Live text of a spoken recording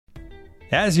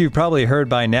As you've probably heard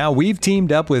by now, we've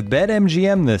teamed up with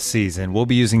BetMGM this season. We'll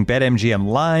be using BetMGM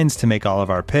lines to make all of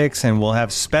our picks, and we'll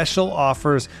have special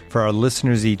offers for our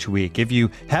listeners each week. If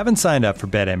you haven't signed up for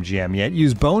BetMGM yet,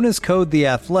 use bonus code The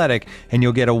Athletic, and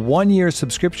you'll get a 1-year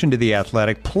subscription to The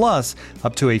Athletic, plus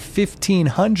up to a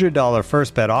 $1,500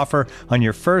 first bet offer on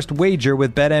your first wager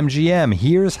with BetMGM.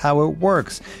 Here's how it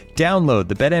works. Download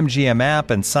the BetMGM app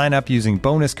and sign up using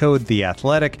bonus code The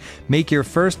Athletic. Make your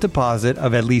first deposit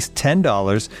of at least $10.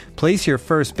 Place your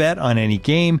first bet on any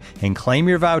game and claim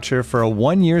your voucher for a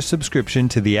 1-year subscription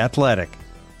to The Athletic.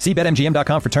 See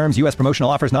BetMGM.com for terms. U.S. promotional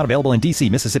offers not available in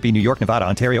D.C., Mississippi, New York, Nevada,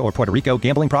 Ontario, or Puerto Rico.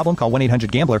 Gambling problem? Call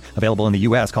 1-800-GAMBLER. Available in the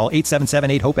U.S. Call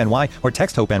 877-8-HOPE-NY or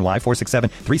text HOPE-NY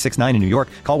 467-369 in New York.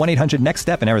 Call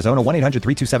 1-800-NEXT-STEP in Arizona.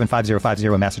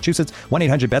 1-800-327-5050 in Massachusetts.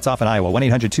 1-800-BETS-OFF in Iowa.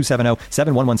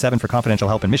 1-800-270-7117 for confidential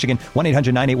help in Michigan.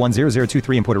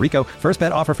 1-800-981-0023 in Puerto Rico. First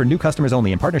bet offer for new customers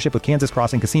only in partnership with Kansas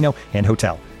Crossing Casino and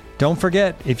Hotel. Don't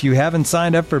forget, if you haven't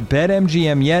signed up for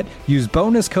BetMGM yet, use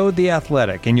bonus code The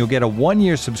Athletic, and you'll get a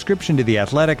 1-year subscription to The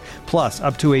Athletic, plus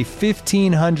up to a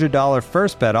 $1,500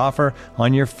 first bet offer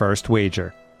on your first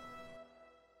wager.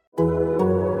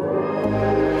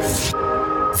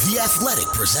 The Athletic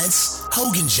presents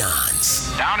Hogan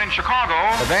Johns. Down in Chicago,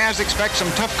 the Bears expect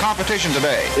some tough competition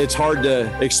today. It's hard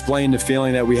to explain the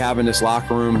feeling that we have in this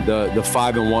locker room, the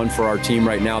 5-1 for our team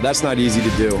right now. That's not easy to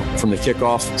do. From the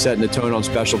kickoff, setting the tone on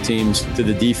special teams, to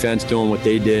the defense doing what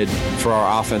they did for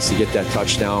our offense to get that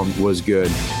touchdown was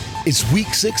good. It's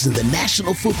week 6 in the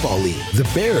National Football League. The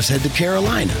Bears head to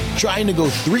Carolina, trying to go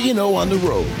 3-0 on the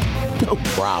road. No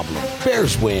problem.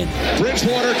 Bears win.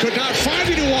 Bridgewater could not find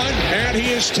anyone, and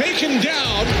he is taken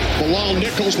down. Bilal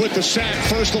Nichols with the sack,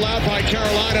 first allowed by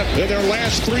Carolina in their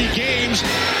last 3 games.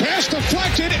 Pass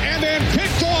deflected and then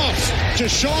picked off to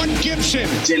Sean Gibson.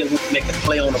 Jalen would make a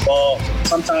play on the ball.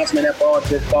 Sometimes, man, that ball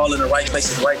just fall in the right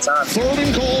place at the right time. 3rd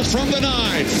and goal from the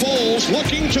 9. Foles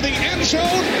looking to the end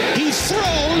zone. He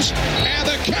throws, and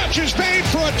the catch is made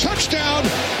for a touchdown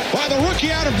by the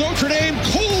rookie out of Notre Dame,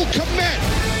 Cole Kmet.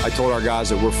 I told our guys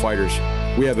that we're fighters.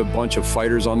 We have a bunch of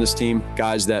fighters on this team,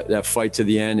 guys that fight to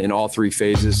the end in all 3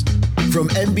 phases. From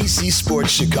NBC Sports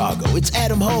Chicago, it's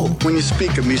Adam Ho. When you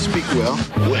speak of me, speak well.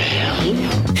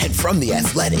 And from The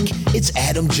Athletic, it's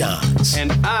Adam Johns.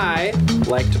 And I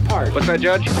like to party. What's that,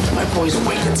 Judge? My boy's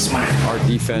wicked smart. Our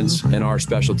defense and our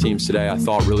special teams today, I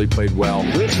thought, really played well.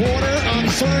 Bridgewater on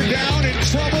 3rd down, in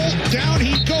trouble. Down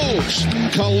he goes.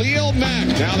 Khalil Mack.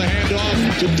 Now the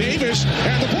handoff to Davis,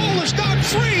 and the ball is not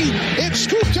free. It's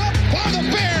scooped up by the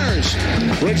Bears.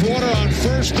 Bridgewater on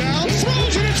 1st down,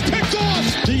 throws it, it's picked off.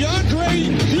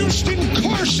 DeAndre Houston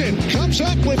Carson comes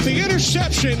up with the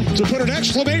interception to put an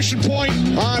exclamation point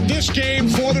on this game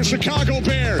for the Chicago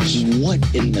Bears. What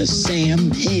in the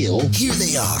Sam Hill? Here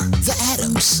they are, the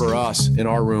Adams. For us, in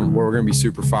our room, where we're going to be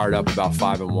super fired up about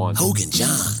 5-1. Hogan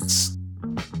Johns.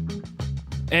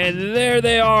 And there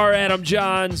they are, Adam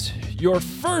Johns, your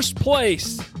first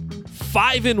place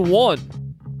 5-1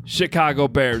 Chicago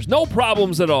Bears. No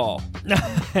problems at all.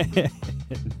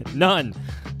 None.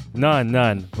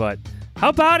 But how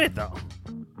about it, though?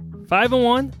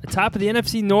 5-1, atop of the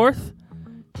NFC North.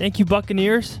 Thank you,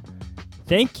 Buccaneers.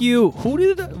 Thank you. Who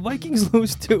did the Vikings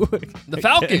lose to? The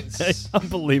Falcons.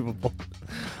 Unbelievable.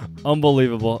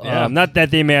 Yeah. Not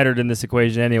that they mattered in this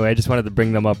equation anyway. I just wanted to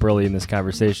bring them up early in this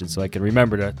conversation so I can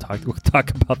remember to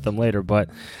talk about them later. But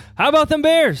how about them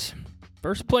Bears?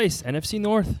 First place, NFC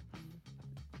North.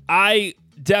 I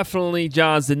definitely,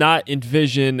 Johns, did not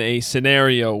envision a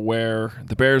scenario where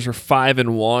the Bears are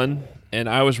 5-1 and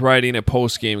I was writing a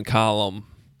post-game column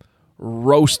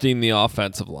roasting the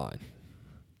offensive line.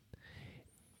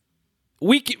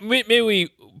 Maybe we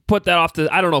put that off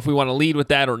to, I don't know if we want to lead with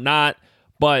that or not,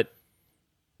 but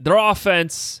their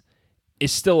offense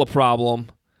is still a problem.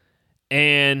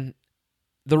 And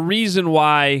the reason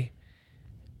why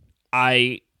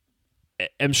I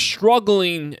am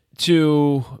struggling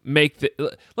to make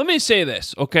the... Let me say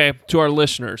this, okay, to our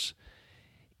listeners.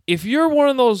 If you're one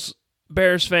of those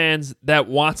Bears fans that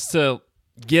wants to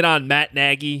get on Matt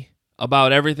Nagy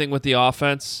about everything with the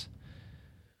offense,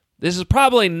 this is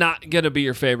probably not going to be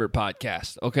your favorite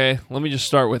podcast, okay? Let me just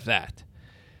start with that.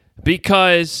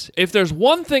 Because if there's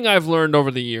one thing I've learned over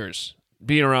the years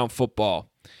being around football,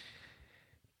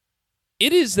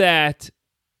 it is that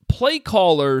play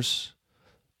callers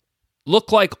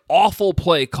look like awful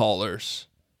play callers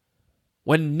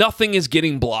when nothing is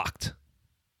getting blocked.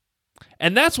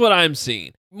 And that's what I'm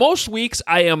seeing. Most weeks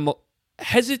I am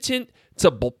hesitant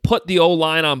to put the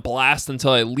O-line on blast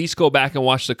until I at least go back and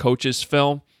watch the coach's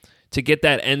film to get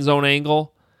that end zone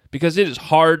angle, because it is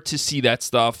hard to see that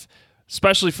stuff,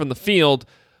 especially from the field,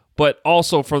 but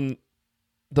also from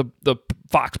the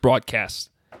Fox broadcast.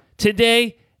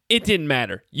 Today, it didn't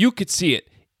matter. You could see it.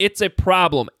 It's a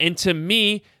problem. And to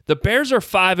me, the Bears are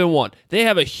 5-1. They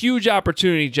have a huge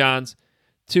opportunity, Johns,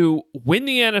 to win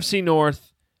the NFC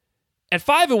North. At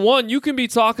 5-1, you can be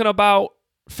talking about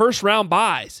first-round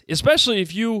buys, especially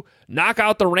if you knock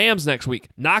out the Rams next week,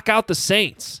 knock out the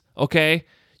Saints, okay?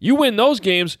 You win those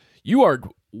games, you are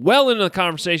well into the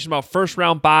conversation about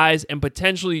first-round buys and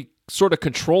potentially sort of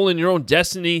controlling your own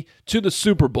destiny to the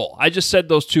Super Bowl. I just said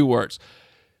those two words.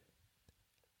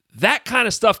 That kind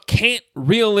of stuff can't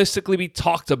realistically be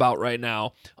talked about right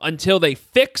now until they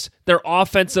fix their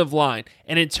offensive line.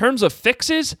 And in terms of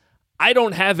fixes, I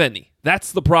don't have any.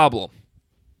 That's the problem.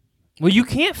 Well, you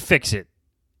can't fix it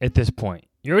at this point.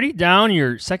 You're already down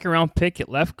your second-round pick at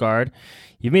left guard.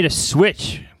 You made a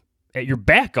switch at your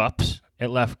backups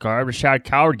at left guard. Rashad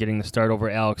Coward getting the start over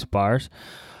Alex Bars.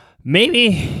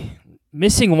 Maybe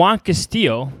missing Juan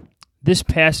Castillo this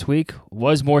past week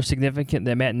was more significant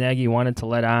than Matt Nagy wanted to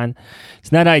let on.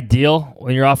 It's not ideal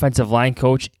when your offensive line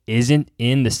coach isn't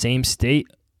in the same state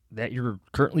that you're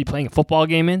currently playing a football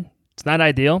game in. It's not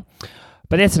ideal,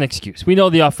 but that's an excuse. We know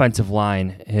the offensive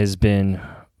line has been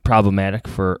problematic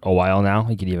for a while now.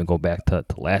 You could even go back to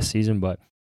last season, but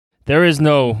there is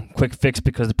no quick fix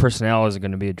because the personnel isn't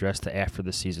going to be addressed after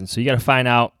the season. So you got to find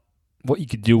out what you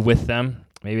could do with them.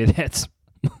 Maybe that's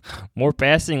more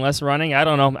passing, less running. I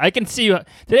don't know. I can see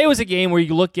today was a game where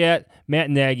you look at Matt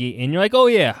Nagy and you're like, oh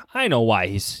yeah, I know why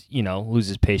he's,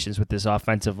 loses patience with this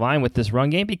offensive line, with this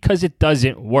run game, because it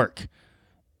doesn't work.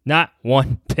 Not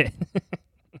one bit.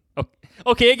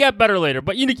 Okay, it got better later,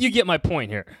 but you get my point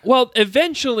here. Well,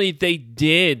 eventually they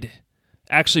did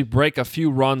actually break a few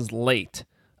runs late.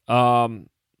 Not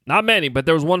many, but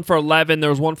there was one for 11, there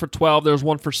was one for 12, there was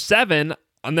one for 7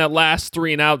 on that last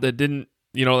 3 and out that didn't,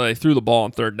 they threw the ball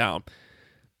on third down.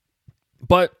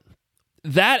 But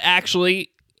that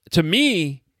actually, to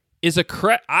me, is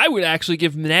I would actually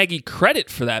give Nagy credit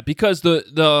for that, because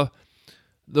the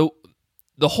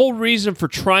whole reason for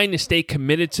trying to stay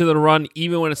committed to the run,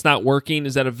 even when it's not working,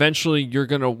 is that eventually you're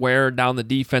going to wear down the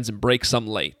defense and break some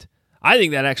late. I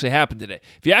think that actually happened today.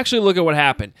 If you actually look at what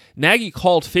happened, Nagy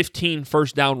called 15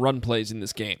 first down run plays in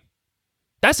this game.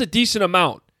 That's a decent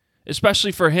amount,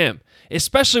 especially for him,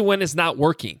 especially when it's not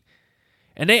working.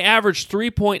 And they averaged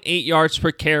 3.8 yards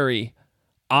per carry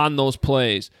on those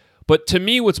plays. But to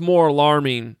me, what's more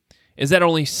alarming is that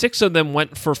only 6 of them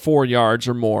went for 4 yards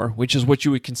or more, which is what you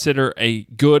would consider a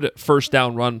good first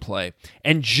down run play.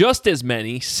 And just as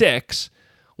many, 6,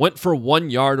 went for 1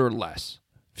 yard or less.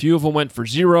 A few of them went for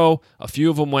 0. A few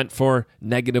of them went for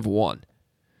 -1.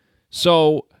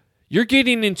 So you're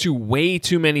getting into way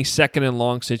too many second and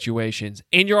long situations.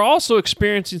 And you're also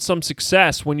experiencing some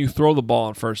success when you throw the ball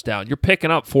on first down. You're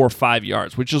picking up 4 or 5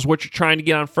 yards, which is what you're trying to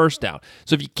get on first down.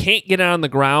 So if you can't get it on the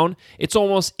ground, it's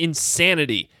almost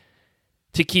insanity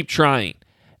to keep trying.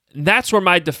 That's where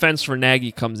my defense for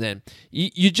Nagy comes in.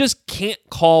 You just can't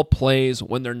call plays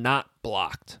when they're not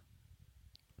blocked.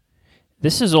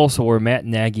 This is also where Matt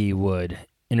Nagy would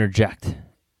interject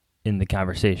in the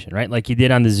conversation, right? Like he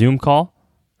did on the Zoom call,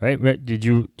 right? Did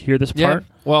you hear this part?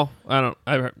 Yeah. Well,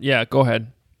 go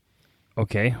ahead.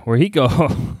 Okay, where he goes.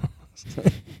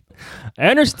 I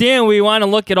understand we want to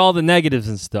look at all the negatives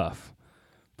and stuff.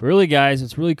 But really, guys,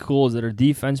 what's really cool is that our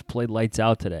defense played lights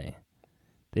out today.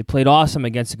 They played awesome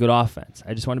against a good offense.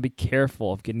 I just want to be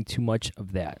careful of getting too much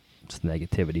of that. It's the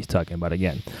negativity he's talking about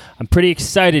again. I'm pretty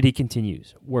excited, he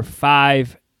continues. We're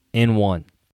 5-1.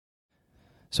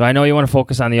 So I know you want to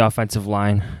focus on the offensive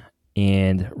line,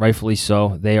 and rightfully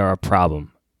so. They are a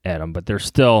problem, Adam, but they're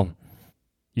still...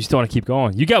 You still want to keep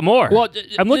going. You got more. Well,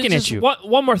 I'm looking at you.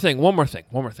 One more thing.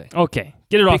 Okay,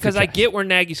 get it off. Because I get where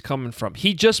Nagy's coming from.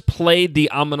 He just played the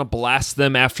I'm going to blast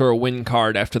them after a win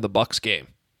card after the Bucs game.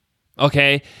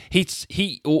 Okay?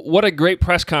 What a great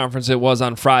press conference it was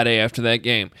on Friday after that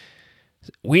game.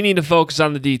 We need to focus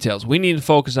on the details.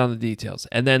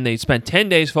 And then they spent 10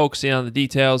 days focusing on the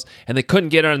details, and they couldn't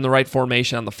get it in the right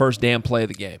formation on the first damn play of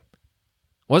the game.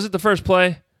 Was it the first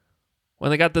play? When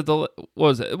they got the what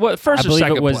was it? What first or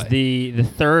second play? I believe it was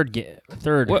the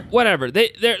third. Whatever.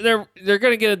 They're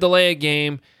going to get a delay of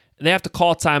game, and they have to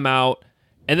call timeout,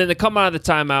 and then they come out of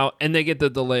the timeout and they get the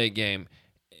delay of game.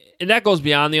 And that goes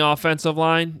beyond the offensive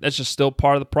line. That's just still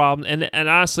part of the problem. And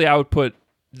honestly, I would put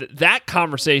that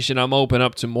conversation, I'm open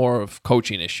up to more of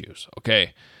coaching issues,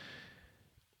 okay?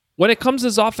 When it comes to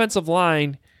this offensive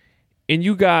line, and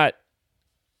you got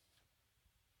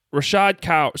Rashad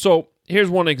Coward. So here's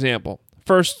one example.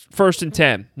 First and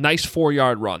 10, nice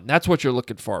 4-yard run. That's what you're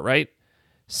looking for, right?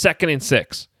 2nd and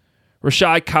 6.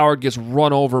 Rashad Coward gets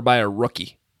run over by a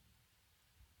rookie.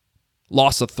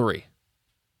 loss of 3.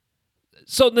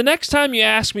 So the next time you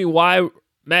ask me why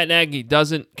Matt Nagy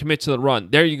doesn't commit to the run,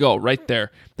 there you go, right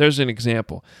there. There's an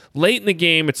example. Late in the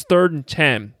game, it's 3rd and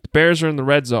 10. The Bears are in the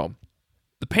red zone.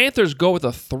 The Panthers go with a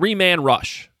 3-man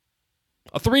rush.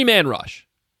 A 3-man rush.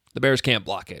 The Bears can't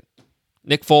block it.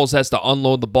 Nick Foles has to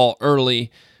unload the ball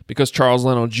early because Charles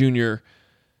Leno Jr.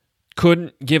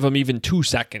 couldn't give him even 2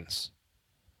 seconds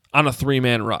on a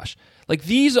 3-man rush. Like,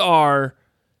 these are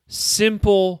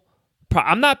simple.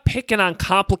 I'm not picking on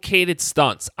complicated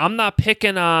stunts. I'm not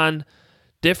picking on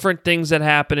different things that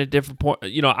happen at different points.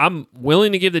 I'm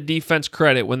willing to give the defense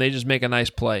credit when they just make a nice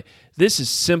play. This is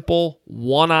simple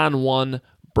one-on-one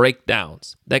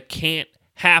breakdowns that can't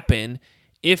happen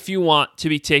if you want to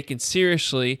be taken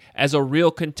seriously as a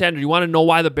real contender. You want to know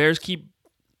why the Bears keep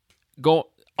going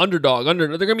underdog. They're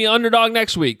going to be underdog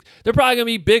next week. They're probably going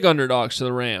to be big underdogs to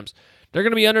the Rams. They're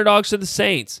going to be underdogs to the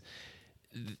Saints.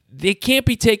 They can't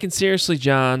be taken seriously,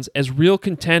 Johns, as real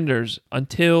contenders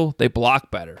until they block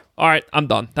better. All right, I'm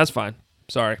done. That's fine.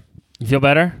 Sorry. You feel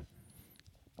better?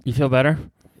 You feel better?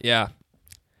 Yeah.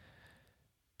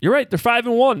 You're right. They're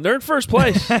 5-1. They're in first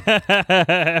place.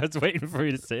 I was waiting for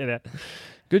you to say that.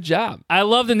 Good job. I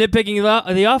love the nitpicking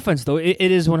of the offense, though. It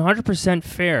is 100%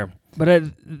 fair. But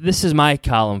this is my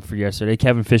column for yesterday.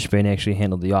 Kevin Fishbane actually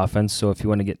handled the offense, so if you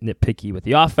want to get nitpicky with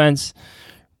the offense,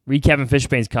 read Kevin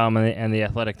Fishbane's column and The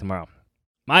Athletic tomorrow.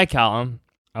 My column,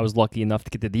 I was lucky enough to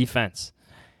get the defense.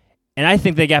 And I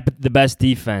think they got the best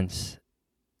defense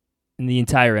in the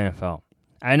entire NFL.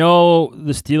 I know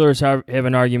the Steelers have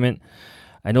an argument.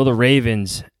 I know the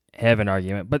Ravens have an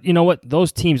argument. But you know what?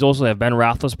 Those teams also have Ben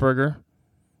Roethlisberger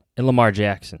and Lamar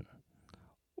Jackson.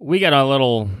 We got a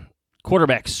little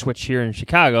quarterback switch here in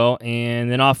Chicago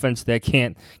and an offense that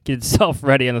can't get itself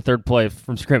ready on the third play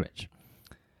from scrimmage.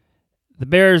 The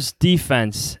Bears'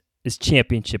 defense is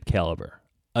championship caliber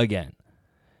again.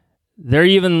 They're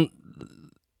even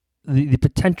the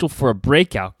potential for a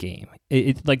breakout game.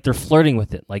 It's like they're flirting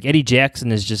with it. Like Eddie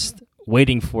Jackson is just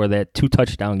waiting for that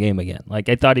 2-touchdown game again. Like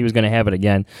I thought he was going to have it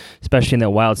again, especially in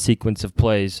that wild sequence of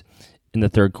plays in the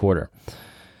third quarter.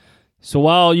 So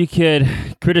while you could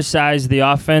criticize the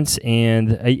offense, and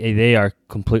they are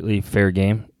completely fair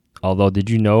game, although did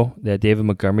you know that David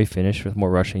Montgomery finished with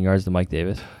more rushing yards than Mike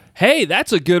Davis? Hey,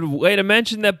 that's a good way to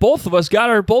mention that both of us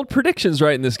got our bold predictions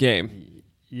right in this game.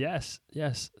 Yes.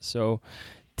 So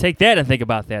take that and think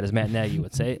about that, as Matt Nagy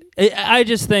would say. I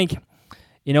just think, at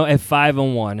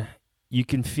 5-1, you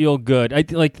can feel good. I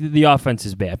like the offense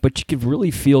is bad, but you can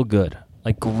really feel good,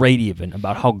 like great even,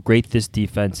 about how great this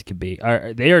defense could be.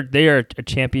 They are a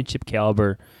championship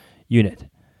caliber unit.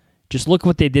 Just look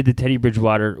what they did to Teddy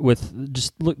Bridgewater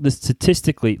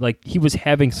statistically, like he was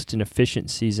having such an efficient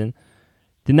season.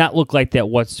 Did not look like that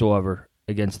whatsoever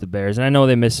against the Bears. And I know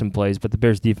they missed some plays, but the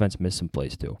Bears defense missed some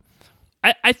plays too.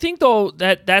 I think, though,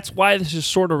 that's why this is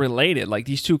sort of related, like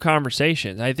these two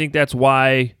conversations. I think that's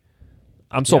why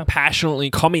I'm so passionately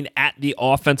coming at the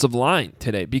offensive line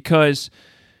today, because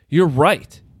you're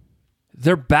right.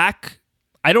 They're back.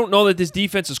 I don't know that this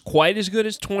defense is quite as good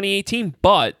as 2018,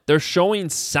 but they're showing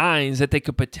signs that they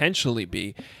could potentially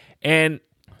be. And,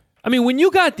 I mean, when you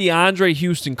got DeAndre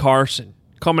Houston Carson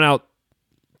coming out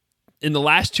in the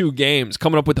last 2 games,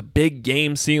 coming up with a big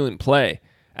game-sealing play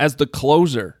as the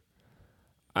closer,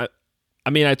 I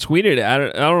mean, I tweeted it. I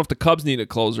don't know if the Cubs need a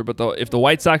closer, but if the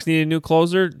White Sox need a new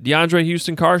closer, DeAndre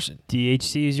Houston Carson.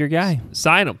 DHC is your guy.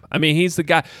 Sign him. I mean, he's the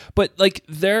guy. But, like,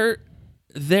 they're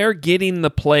getting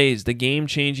the plays, the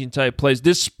game-changing type plays,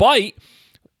 despite,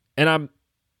 and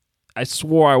I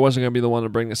swore I wasn't going to be the one to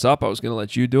bring this up. I was going to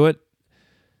let you do it.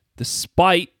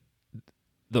 Despite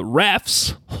the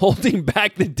refs holding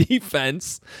back the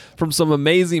defense from some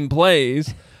amazing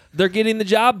plays, they're getting the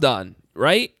job done,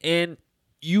 right? And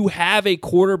you have a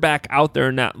quarterback out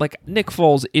there now. Like, Nick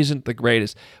Foles isn't the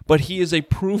greatest, but he is a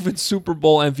proven Super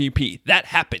Bowl MVP. That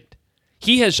happened.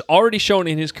 He has already shown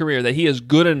in his career that he is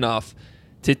good enough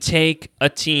to take a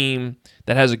team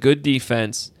that has a good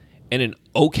defense and an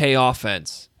okay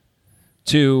offense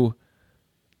to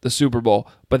the Super Bowl.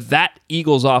 But that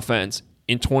Eagles offense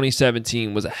in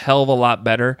 2017 was a hell of a lot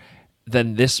better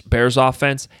than this Bears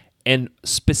offense, and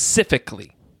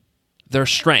specifically their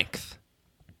strength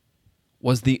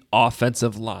was the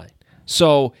offensive line.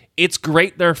 So it's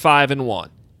great they're 5-1,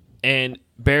 and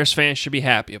Bears fans should be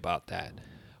happy about that.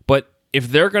 But if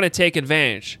they're going to take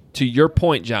advantage, to your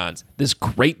point, Johns, this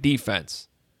great defense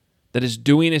that is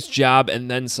doing its job and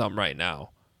then some right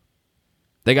now,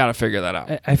 they got to figure that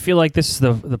out. I feel like this is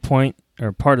the point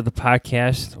or part of the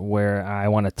podcast where I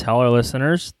want to tell our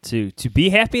listeners to be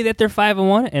happy that they're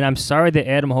 5-1, and I'm sorry that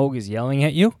Adam Hogue is yelling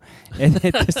at you at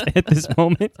this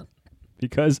moment.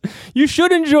 because you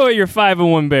should enjoy your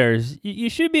 5-1 Bears. You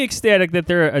should be ecstatic that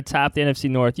they're atop the NFC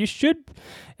North. You should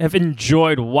have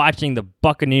enjoyed watching the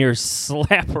Buccaneers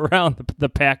slap around the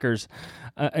Packers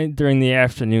during the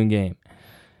afternoon game.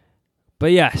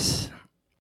 But yes,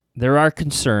 there are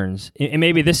concerns, and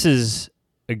maybe this is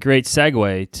a great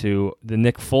segue to the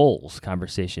Nick Foles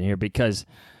conversation here, because,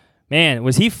 man,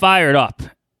 was he fired up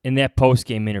in that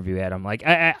post-game interview, Adam. Like,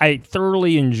 I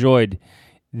thoroughly enjoyed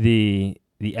the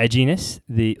edginess.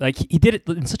 He did it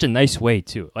in such a nice way,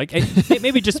 too. Like,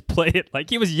 maybe just play it like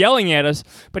he was yelling at us,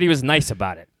 but he was nice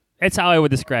about it. That's how I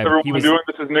would describe it. Everyone doing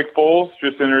this is Nick Foles,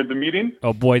 just entered the meeting.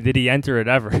 Oh, boy, did he enter it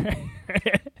ever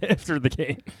after the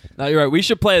game. No, you're right. We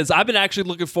should play this. I've been actually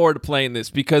looking forward to playing this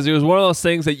because it was one of those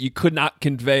things that you could not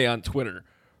convey on Twitter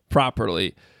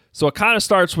properly. So it kind of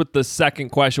starts with the second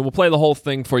question. We'll play the whole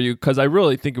thing for you because I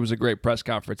really think it was a great press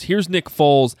conference. Here's Nick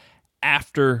Foles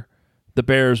after the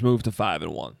Bears moved to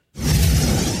 5-1.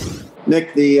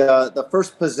 Nick, the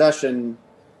first possession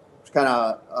was kind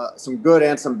of some good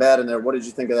and some bad in there. What did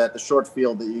you think of that? The short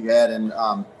field that you had, and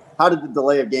how did the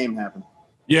delay of game happen?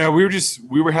 Yeah, we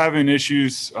were having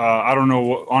issues. I don't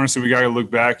know. Honestly, we got to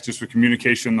look back just with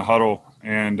communication in the huddle,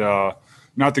 and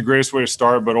not the greatest way to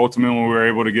start, but ultimately we were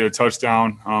able to get a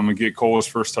touchdown and get Cole's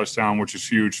first touchdown, which is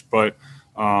huge. But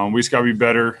we just got to be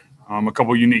better. A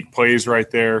couple unique plays right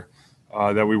there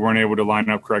that we weren't able to line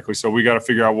up correctly. So we got to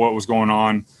figure out what was going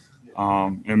on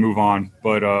and move on.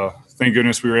 But thank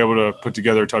goodness we were able to put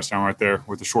together a touchdown right there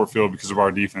with the short field because of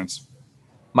our defense.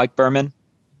 Mike Berman.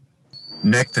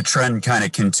 Nick, the trend kind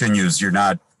of continues. You're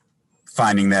not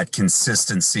finding that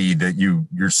consistency that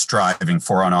you're striving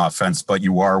for on offense, but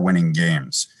you are winning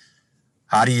games.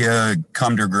 How do you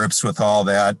come to grips with all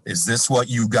that? Is this what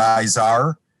you guys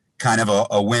are? Kind of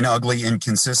a win ugly,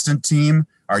 inconsistent team?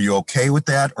 Are you okay with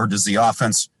that? Or does the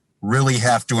offense really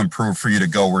have to improve for you to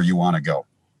go where you want to go?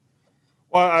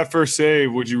 Well, I first say,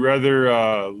 would you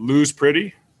rather lose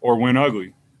pretty or win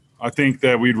ugly? I think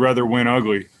that we'd rather win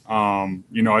ugly.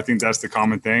 I think that's the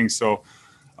common thing. So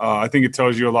I think it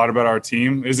tells you a lot about our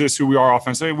team. Is this who we are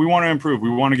offensively? We want to improve. We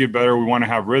want to get better. We want to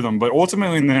have rhythm. But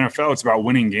ultimately in the NFL, it's about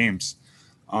winning games.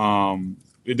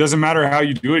 It doesn't matter how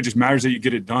you do it. It just matters that you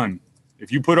get it done.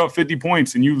 If you put up 50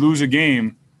 points and you lose a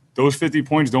game, those 50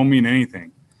 points don't mean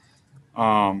anything.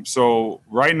 So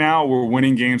right now we're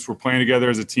winning games. We're playing together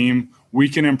as a team. We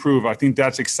can improve. I think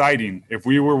that's exciting. If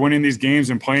we were winning these games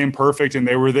and playing perfect and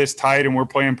they were this tight and we're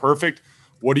playing perfect,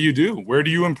 what do? Where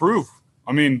do you improve?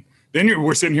 I mean, then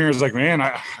we're sitting here as like, man,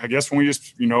 I guess when we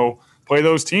just, play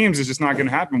those teams, it's just not going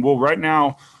to happen. Well, right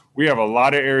now we have a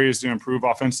lot of areas to improve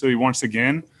offensively once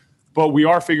again, but we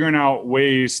are figuring out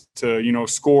ways to,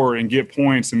 score and get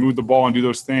points and move the ball and do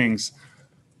those things.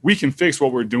 We can fix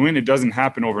what we're doing. It doesn't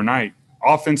happen overnight.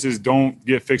 Offenses don't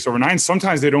get fixed overnight. And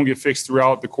sometimes they don't get fixed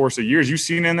throughout the course of years. You've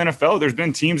seen in the NFL, there's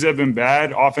been teams that have been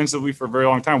bad offensively for a very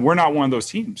long time. We're not one of those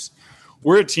teams.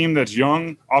 We're a team that's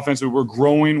young offensively. We're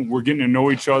growing. We're getting to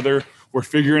know each other. We're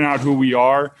figuring out who we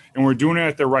are, and we're doing it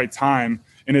at the right time.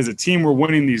 And as a team, we're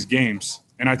winning these games.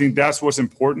 And I think that's what's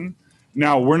important.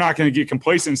 Now, we're not going to get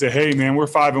complacent and say, hey, man, we're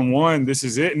 5-1. This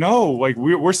is it. No, like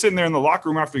we're sitting there in the locker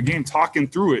room after the game talking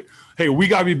through it. Hey, we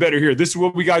got to be better here. This is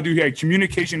what we got to do here.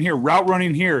 Communication here, route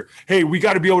running here. Hey, we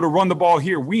got to be able to run the ball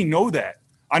here. We know that.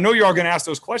 I know you're all going to ask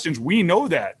those questions. We know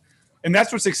that. And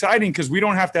that's what's exciting because we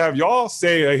don't have to have y'all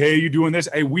say, hey, you doing this?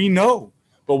 Hey, we know.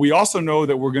 But we also know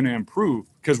that we're going to improve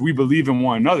because we believe in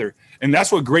one another. And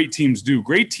that's what great teams do.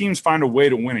 Great teams find a way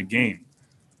to win a game.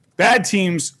 Bad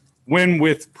teams win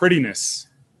with prettiness.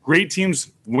 Great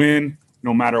teams win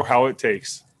no matter how it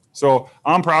takes. So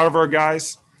I'm proud of our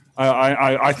guys.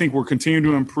 I think we're continuing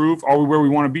to improve. Are we where we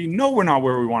want to be? No, we're not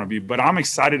where we want to be. But I'm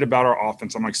excited about our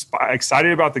offense. I'm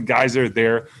excited about the guys that are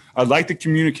there. I like the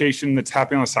communication that's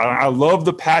happening on the sideline. I love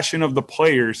the passion of the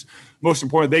players. Most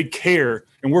important, they care,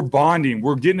 and we're bonding.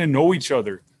 We're getting to know each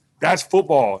other. That's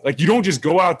football. Like, you don't just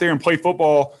go out there and play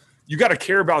football. You got to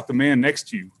care about the man next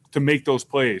to you to make those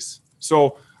plays.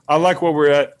 So I like where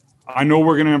we're at. I know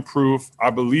we're going to improve.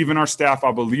 I believe in our staff.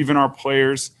 I believe in our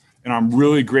players. And I'm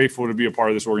really grateful to be a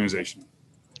part of this organization.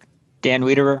 Dan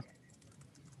Wiederer.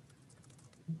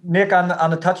 Nick, on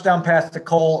the touchdown pass to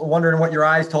Cole, wondering what your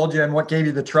eyes told you and what gave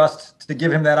you the trust to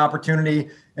give him that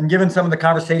opportunity. And given some of the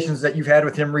conversations that you've had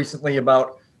with him recently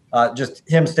about just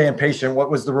him staying patient, what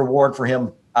was the reward for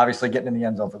him obviously getting in the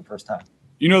end zone for the first time?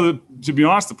 To be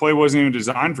honest, the play wasn't even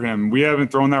designed for him. We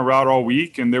haven't thrown that route all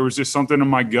week, and there was just something in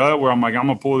my gut where I'm like, I'm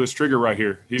going to pull this trigger right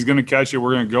here. He's going to catch it.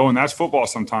 We're going to go, and that's football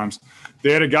sometimes.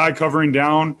 They had a guy covering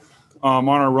down on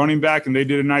our running back, and they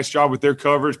did a nice job with their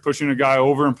coverage, pushing a guy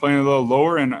over and playing a little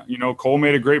lower. And, Cole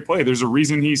made a great play. There's a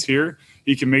reason he's here.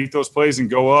 He can make those plays and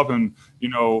go up and,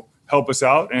 help us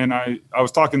out. And I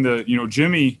was talking to,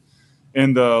 Jimmy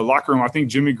in the locker room. I think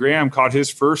Jimmy Graham caught his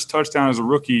first touchdown as a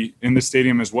rookie in the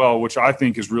stadium as well, which I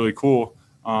think is really cool.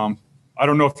 I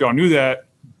don't know if y'all knew that.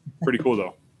 Pretty cool,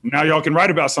 though. Now y'all can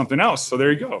write about something else. So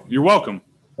there you go. You're welcome.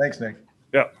 Thanks, Nick.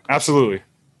 Yeah, absolutely.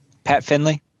 Pat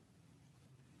Finley.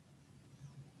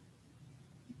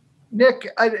 Nick,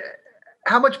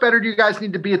 how much better do you guys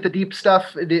need to be at the deep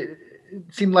stuff? It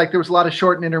seemed like there was a lot of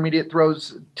short and intermediate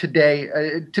throws today.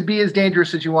 To be as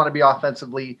dangerous as you want to be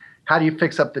offensively, how do you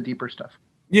fix up the deeper stuff?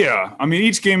 Yeah, I mean,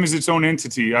 each game is its own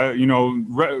entity.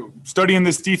 Studying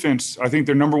this defense, I think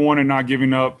they're number one in not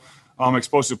giving up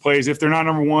explosive plays. If they're not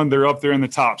number one, they're up there in the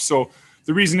top. So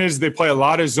the reason is they play a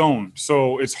lot of zone,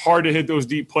 so it's hard to hit those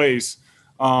deep plays.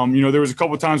 There was a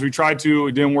couple of times we tried to,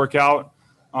 it didn't work out.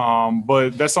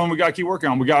 But that's something we got to keep working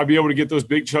on. We got to be able to get those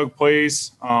big chug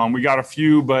plays. We got a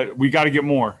few, but we got to get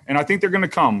more. And I think they're going to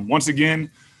come. Once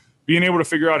again, being able to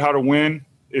figure out how to win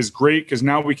is great because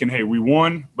now we can, we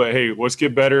won, but let's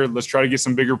get better. Let's try to get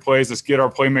some bigger plays. Let's get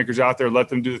our playmakers out there, let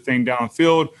them do the thing down the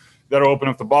field. That'll open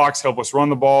up the box, help us run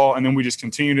the ball, and then we just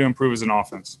continue to improve as an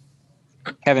offense.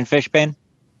 Kevin Fishbane.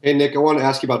 Hey, Nick, I want to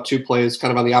ask you about two plays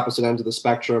kind of on the opposite ends of the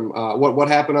spectrum. What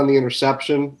happened on the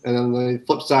interception? And then the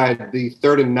flip side, the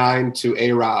 3rd and 9 to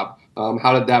A-Rob.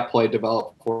 How did that play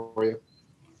develop for you?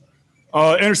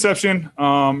 Interception.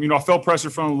 I felt pressure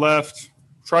from the left.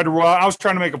 I was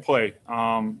trying to make a play.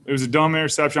 It was a dumb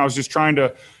interception. I was just trying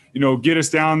to, get us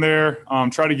down there,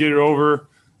 try to get it over.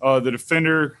 The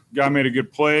defender guy made a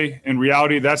good play. In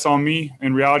reality, that's on me.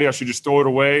 In reality, I should just throw it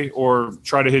away or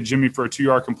try to hit Jimmy for a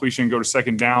 2-yard completion and go to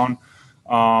second down.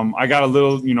 I got a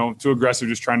little, too aggressive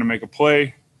just trying to make a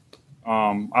play.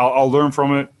 I'll learn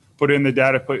from it, put it in the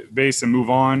database and move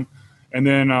on. And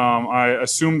then I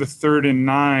assume the 3rd and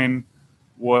 9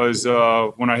 was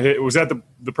when I hit – was that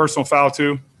the personal foul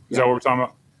too? Is that what we're talking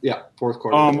about? Yeah, fourth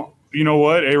quarter. You know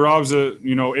what?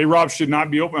 A-Rob should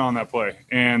not be open on that play.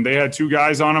 And they had 2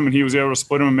 guys on him, and he was able to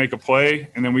split him and make a play.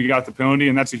 And then we got the penalty,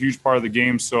 and that's a huge part of the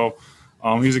game. So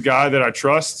he's a guy that I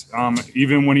trust.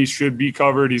 Even when he should be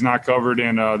covered, he's not covered.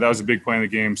 And that was a big play in the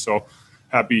game. So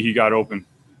happy he got open.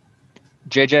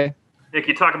 JJ? Nick,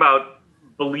 you talk about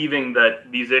believing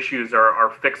that these issues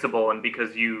are fixable, and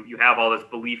because you have all this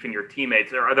belief in your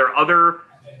teammates. Are there other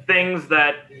things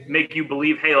that make you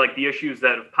believe, hey, like the issues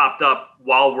that have popped up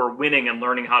while we're winning and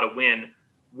learning how to win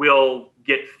will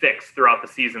get fixed throughout the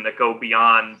season that go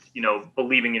beyond,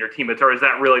 believing in your teammates? Or is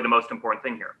that really the most important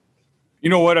thing here? You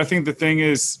know what? I think the thing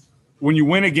is when you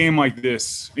win a game like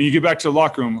this and you get back to the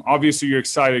locker room, obviously you're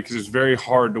excited because it's very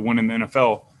hard to win in the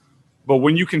NFL. But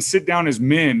when you can sit down as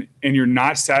men and you're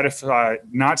not satisfied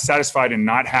and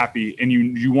not happy, and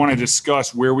you want to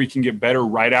discuss where we can get better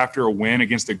right after a win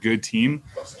against a good team,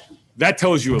 that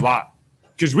tells you a lot.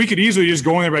 Because we could easily just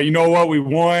go in there, but you know what, we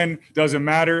won, doesn't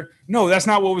matter. No, that's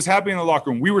not what was happening in the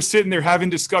locker room. We were sitting there having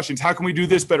discussions. How can we do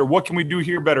this better? What can we do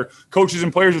here better? Coaches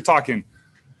and players are talking.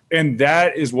 And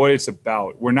that is what it's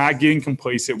about. We're not getting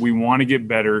complacent. We want to get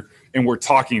better, and we're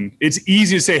talking. It's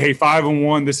easy to say, hey,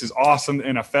 5-1, this is awesome, the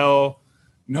NFL.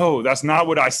 No, that's not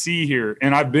what I see here.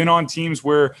 And I've been on teams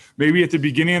where maybe at the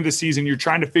beginning of the season, you're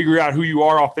trying to figure out who you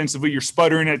are offensively. You're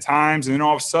sputtering at times, and then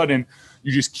all of a sudden,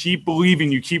 you just keep believing,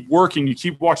 you keep working, you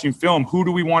keep watching film. Who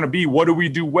do we want to be? What do we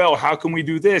do well? How can we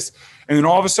do this? And then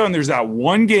all of a sudden, there's that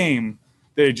one game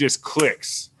that it just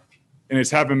clicks. And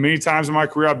it's happened many times in my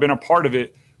career. I've been a part of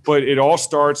it. But it all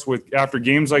starts with after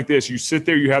games like this, you sit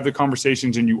there, you have the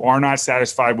conversations, and you are not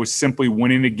satisfied with simply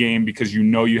winning a game because you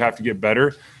know you have to get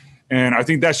better. And I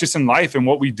think that's just in life and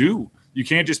what we do. You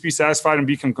can't just be satisfied and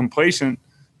become complacent.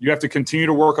 You have to continue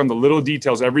to work on the little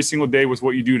details every single day with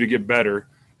what you do to get better.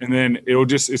 And then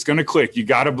it's going to click. You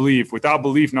got to believe. Without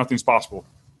belief, nothing's possible.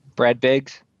 Brad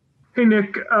Biggs. Hey,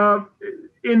 Nick.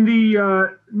 In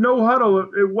the no huddle,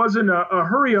 it wasn't a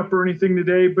hurry up or anything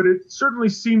today, but it certainly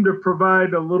seemed to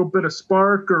provide a little bit of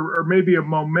spark or maybe a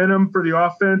momentum for the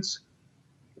offense.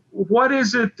 What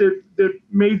is it that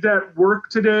made that work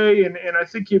today? And I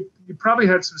think you probably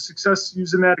had some success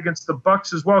using that against the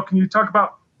Bucs as well. Can you talk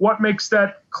about what makes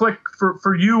that click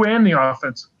for you and the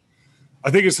offense? I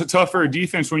think it's tough for a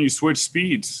defense when you switch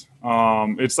speeds.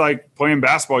 It's like playing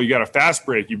basketball. You got a fast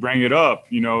break. You bring it up.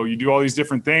 You do all these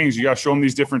different things. You got to show them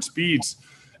these different speeds.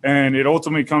 And it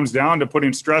ultimately comes down to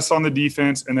putting stress on the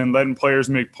defense and then letting players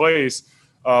make plays.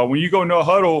 When you go no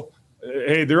huddle,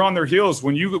 hey, they're on their heels.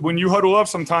 When you huddle up,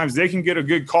 sometimes they can get a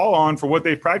good call on for what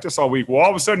they practice all week. Well, all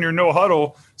of a sudden you're no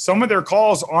huddle. Some of their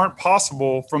calls aren't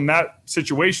possible from that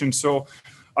situation. So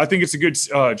I think it's a good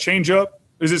change up.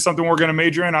 Is it something we're going to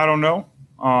major in? I don't know.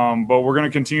 But we're going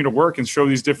to continue to work and show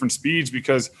these different speeds,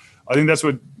 because I think that's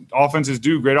what offenses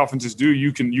do. Great offenses do.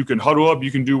 You can huddle up. You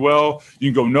can do well.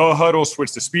 You can go no huddle,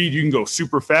 switch to speed. You can go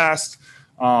super fast.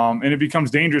 And it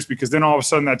becomes dangerous, because then all of a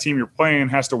sudden that team you're playing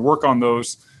has to work on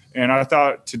those. And I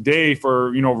thought today,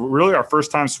 for really our first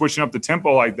time switching up the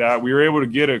tempo like that, we were able to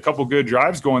get a couple good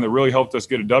drives going that really helped us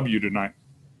get a W tonight.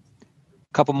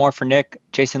 A couple more for Nick.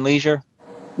 Jason Leisure.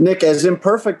 Nick, as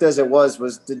imperfect as it was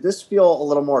did this feel a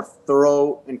little more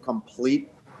thorough and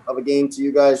complete of a game to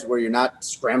you guys, where you're not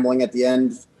scrambling at the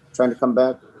end trying to come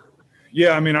back?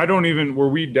 Yeah, I mean, were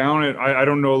we down it? I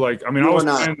don't know. Like, I mean, No, I was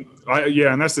we're not. playing,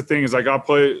 and that's the thing is, like,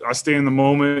 I stay in the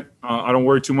moment. I don't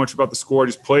worry too much about the score. I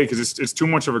just play, because it's too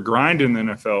much of a grind in the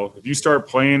NFL. If you start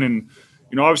playing, and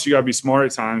obviously you got to be smart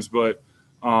at times, but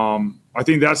I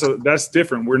think that's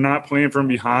different. We're not playing from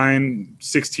behind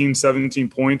 16, 17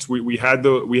 points. We had the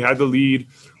lead.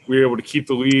 We were able to keep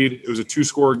the lead. It was a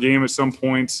 2-score game at some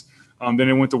points. Then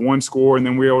it went to 1 score, and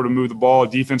then we were able to move the ball.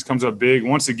 Defense comes up big.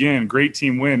 Once again, great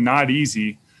team win. Not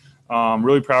easy.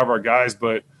 Really proud of our guys,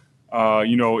 but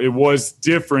it was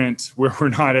different where we're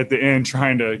not at the end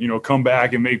trying to come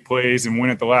back and make plays and win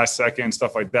at the last second and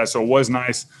stuff like that. So it was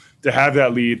nice to have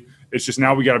that lead. It's just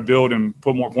now we got to build and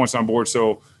put more points on board.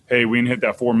 So hey, we can hit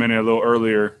that 4-minute a little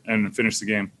earlier and finish the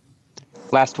game.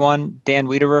 Last one, Dan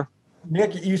Wiederer.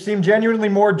 Nick, you seem genuinely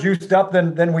more juiced up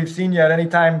than we've seen you at any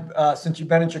time since you've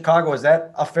been in Chicago. Is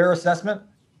that a fair assessment?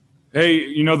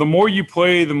 Hey, the more you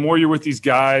play, the more you're with these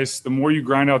guys, the more you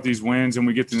grind out these wins and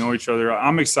we get to know each other.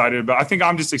 I'm excited, but I think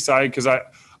I'm just excited because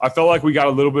I felt like we got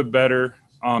a little bit better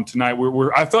tonight.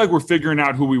 I feel like we're figuring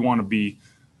out who we want to be,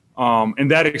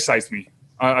 and that excites me.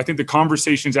 I think the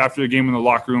conversations after the game in the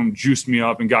locker room juiced me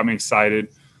up and got me excited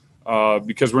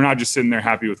because we're not just sitting there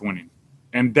happy with winning.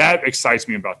 And that excites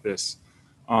me about this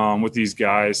with these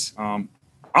guys. I'm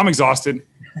exhausted.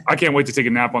 I can't wait to take a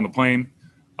nap on the plane.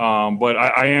 But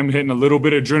I am hitting a little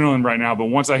bit of adrenaline right now. But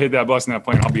once I hit that bus in that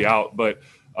plane, I'll be out. But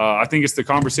I think it's the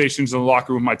conversations in the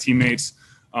locker room with my teammates.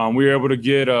 We were able to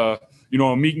get a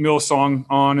Meek Mill song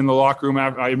on in the locker room.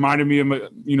 It reminded me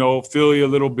of Philly a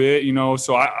little bit.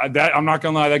 So I'm not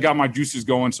gonna lie, that got my juices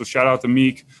going. So shout out to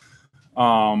Meek.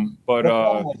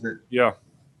 Yeah.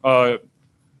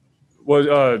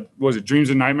 Was it Dreams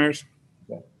and Nightmares?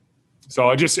 Yeah. So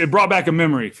it brought back a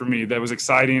memory for me that was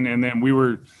exciting. And then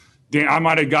I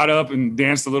might have got up and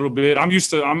danced a little bit.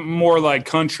 I'm more like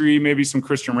country, maybe some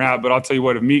Christian rap, but I'll tell you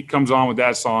what, if Meek comes on with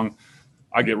that song,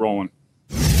 I get rolling.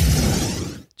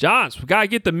 Johns, we got to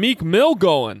get the Meek Mill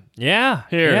going. Yeah.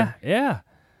 Here. Yeah.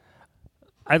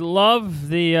 I love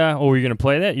the were you going to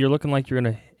play that? You're looking like you're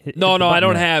going to hit No, the I button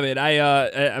don't there. have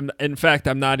it. In fact,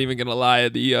 I'm not even going to lie.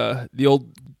 The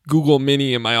old Google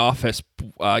Mini in my office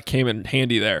came in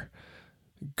handy there.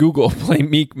 Google, play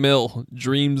Meek Mill,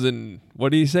 Dreams, and what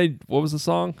did he say? What was the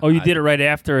song? Oh, you did it right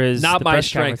after his Not the My press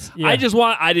Strength. conference.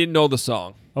 Yeah. I didn't know the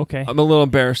song. Okay. I'm a little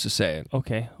embarrassed to say it.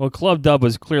 Okay. Well, Club Dub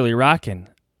was clearly rocking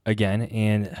again,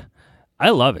 and I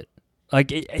love it.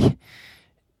 Like,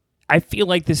 I feel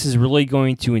like this is really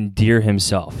going to endear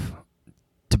himself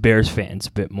to Bears fans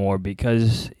a bit more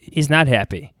because he's not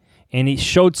happy. And he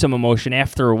showed some emotion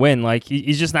after a win. Like,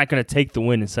 he's just not going to take the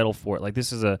win and settle for it. Like,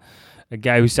 this is a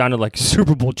guy who sounded like a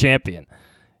Super Bowl champion.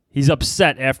 He's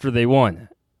upset after they won.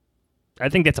 I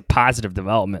think that's a positive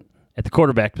development at the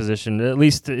quarterback position, at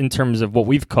least in terms of what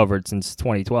we've covered since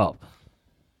 2012.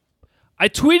 I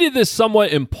tweeted this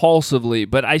somewhat impulsively,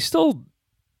 but I still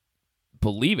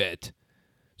believe it.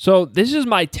 So this is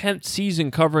my 10th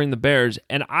season covering the Bears,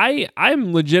 and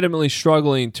I'm legitimately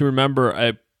struggling to remember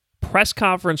a press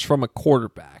conference from a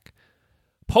quarterback,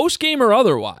 post-game or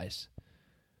otherwise,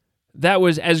 that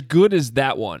was as good as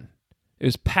that one. It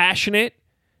was passionate,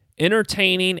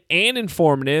 entertaining, and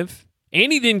informative,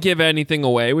 and he didn't give anything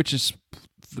away, which is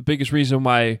the biggest reason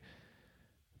why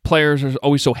players are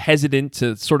always so hesitant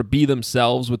to sort of be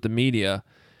themselves with the media.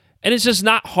 And it's just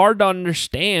not hard to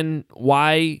understand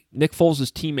why Nick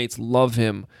Foles' teammates love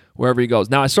him wherever he goes.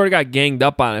 Now, I sort of got ganged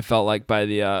up on, I felt like, by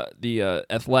the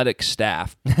Athletic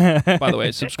staff. By the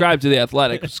way, subscribe to The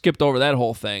Athletic. Skipped over that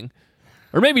whole thing.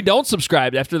 Or maybe don't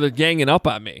subscribe after they're ganging up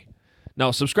on me.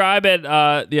 No, subscribe at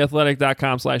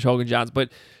theathletic.com/HoganJohns.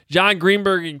 But John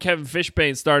Greenberg and Kevin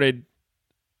Fishbane started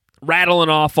rattling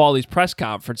off all these press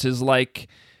conferences like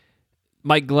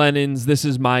Mike Glennon's This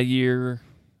Is My Year,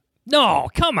 No,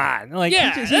 come on. Like,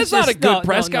 that's not a good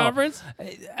press conference.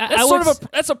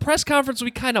 That's a press conference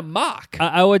we kind of mock.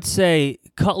 I would say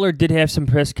Cutler did have some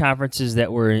press conferences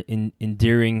that were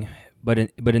endearing, but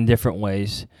in different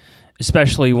ways,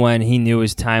 especially when he knew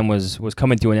his time was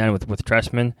coming to an end with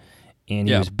Trestman, and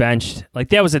he was benched. Like,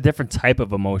 that was a different type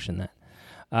of emotion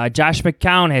then. Josh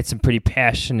McCown had some pretty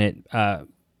passionate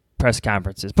press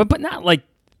conferences, but not like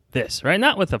this, right?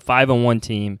 Not with a 5-1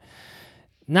 team.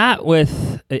 Not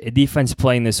with a defense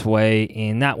playing this way,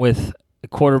 and not with a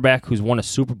quarterback who's won a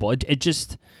Super Bowl. It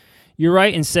just, you're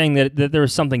right in saying that there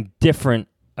was something different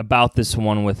about this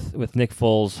one with Nick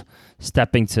Foles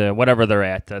stepping to whatever they're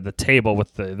at, the table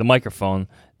with the microphone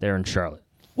there in Charlotte.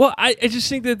 Well, I just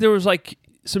think that there was like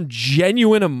some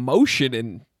genuine emotion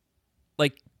and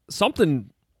like something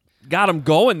got him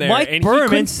going there. Mike and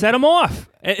Berman set him off.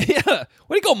 Yeah,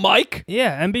 where'd he go, Mike?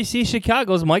 Yeah, NBC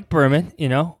Chicago's Mike Berman,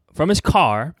 from his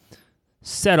car,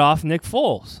 set off Nick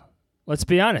Foles. Let's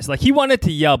be honest. Like, he wanted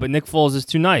to yell, but Nick Foles is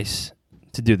too nice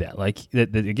to do that. Like,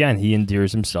 again, he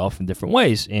endears himself in different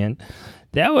ways. And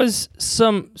that was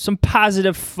some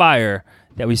positive fire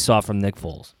that we saw from Nick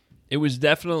Foles. It was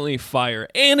definitely fire.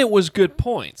 And it was good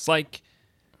points. Like,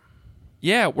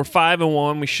 yeah, we're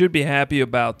 5-1. We should be happy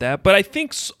about that. But I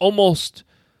think almost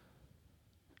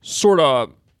sort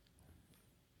of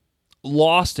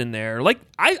lost in there. Like,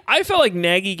 I felt like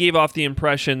Nagy gave off the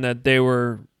impression that they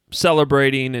were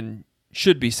celebrating and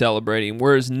should be celebrating,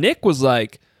 whereas Nick was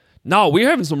like, no, we're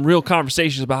having some real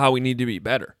conversations about how we need to be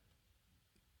better.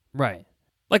 Right.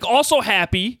 Like, also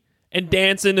happy and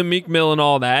dancing to Meek Mill and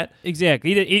all that.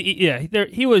 Exactly.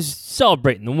 He was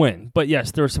celebrating the win, but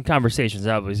yes, there were some conversations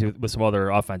obviously with some other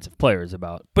offensive players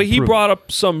about. But he brought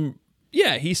up some.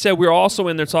 Yeah, he said we're also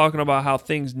in there talking about how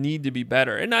things need to be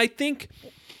better, and I think,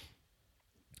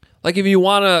 like, if you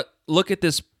want to look at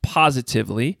this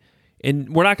positively,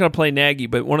 and we're not going to play Nagy,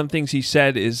 but one of the things he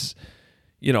said is,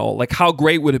 like, how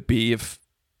great would it be if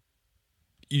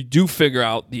you do figure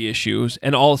out the issues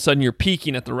and all of a sudden you're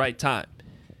peaking at the right time?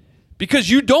 Because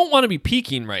you don't want to be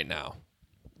peaking right now.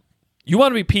 You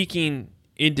want to be peaking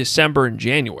in December and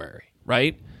January,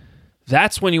 right?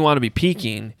 That's when you want to be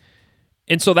peaking.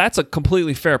 And so that's a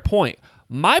completely fair point.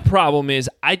 My problem is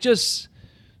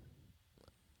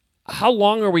how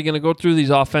long are we going to go through these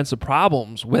offensive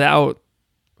problems without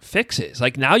fixes?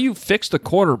 Like, now you've fixed the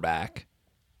quarterback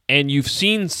and you've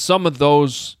seen some of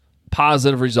those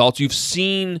positive results. You've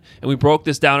seen, and we broke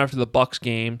this down after the Bucs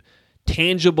game,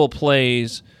 tangible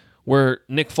plays where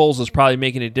Nick Foles is probably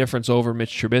making a difference over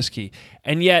Mitch Trubisky.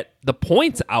 And yet the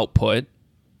points output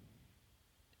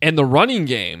and the running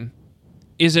game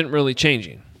isn't really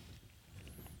changing.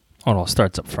 Oh, no, it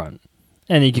starts up front.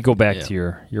 And you could go back to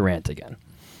your rant again.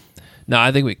 No,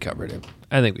 I think we covered it.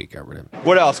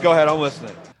 What else? Go ahead. I'm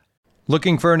listening.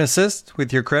 Looking for an assist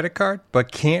with your credit card,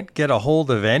 but can't get a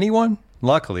hold of anyone?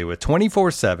 Luckily, with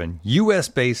 24/7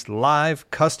 U.S.-based live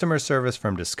customer service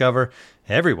from Discover,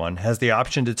 everyone has the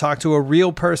option to talk to a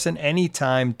real person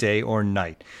anytime, day or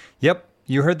night. Yep,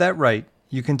 you heard that right.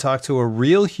 You can talk to a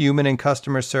real human in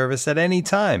customer service at any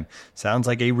time. Sounds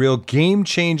like a real game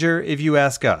changer if you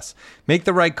ask us. Make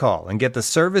the right call and get the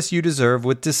service you deserve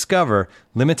with Discover.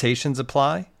 Limitations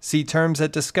apply. See terms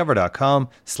at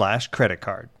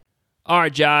discover.com/creditcard. All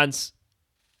right, Johns.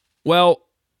 Well,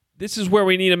 this is where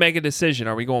we need to make a decision.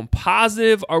 Are we going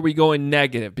positive? Or are we going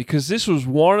negative? Because this was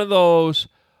one of those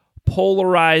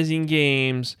polarizing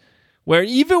games where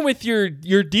even with your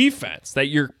defense that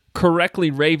you're correctly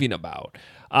raving about.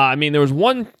 There was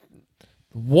one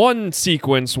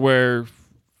sequence where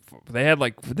they had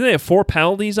did they have 4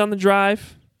 penalties on the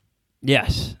drive?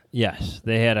 Yes.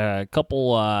 They had a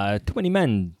couple, too many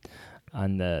men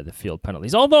on the field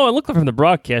penalties. Although it looked like from the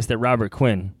broadcast that Robert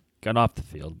Quinn got off the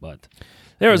field, but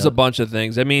there was a bunch of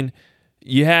things.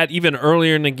 You had, even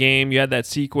earlier in the game, you had that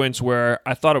sequence where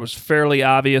I thought it was fairly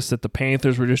obvious that the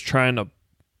Panthers were just trying to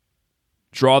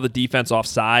draw the defense off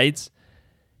sides.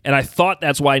 And I thought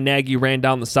that's why Nagy ran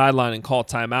down the sideline and called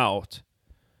timeout.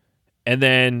 And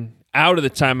then out of the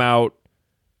timeout,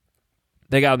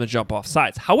 they got him to jump off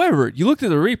sides. However, you looked at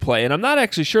the replay, and I'm not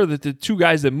actually sure that the two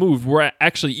guys that moved were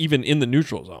actually even in the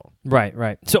neutral zone.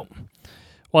 Right. So,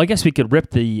 well, I guess we could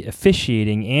rip the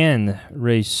officiating and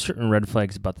raise certain red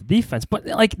flags about the defense. But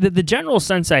like the general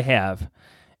sense I have,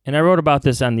 and I wrote about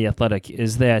this on The Athletic,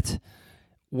 is that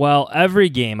while every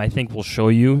game I think will show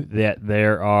you that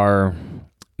there are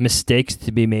mistakes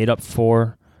to be made up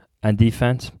for on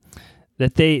defense,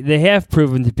 that they have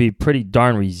proven to be pretty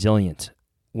darn resilient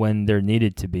when they're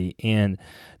needed to be, and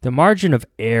the margin of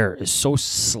error is so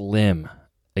slim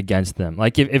against them.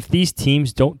 Like if these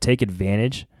teams don't take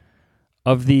advantage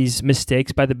of these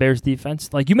mistakes by the Bears defense,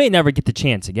 like you may never get the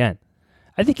chance again.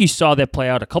 I think you saw that play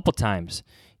out a couple times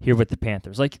here with the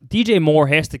Panthers. Like DJ Moore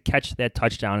has to catch that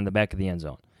touchdown in the back of the end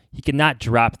zone. He cannot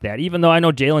drop that, even though I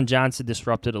know Jalen Johnson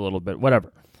disrupted a little bit,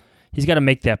 whatever. He's got to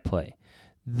make that play.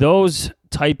 Those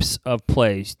types of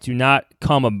plays do not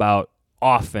come about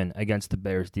often against the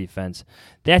Bears defense.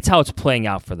 That's how it's playing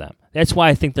out for them. That's why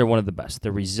I think they're one of the best.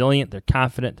 They're resilient, they're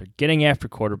confident, they're getting after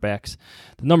quarterbacks.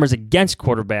 The numbers against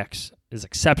quarterbacks is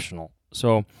exceptional.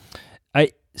 So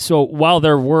while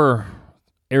there were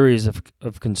areas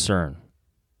of concern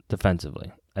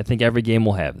defensively, I think every game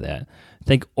will have that. I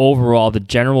think overall the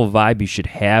general vibe you should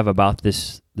have about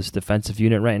this defensive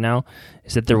unit right now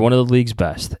is that they're one of the league's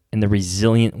best and they're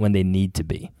resilient when they need to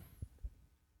be.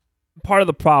 Part of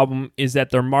the problem is that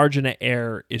their margin of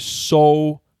error is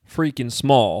so freaking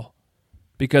small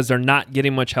because they're not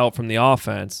getting much help from the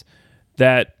offense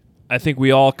that I think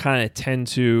we all kind of tend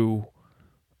to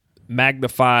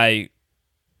magnify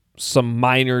some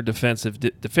minor defensive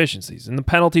deficiencies. And the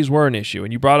penalties were an issue.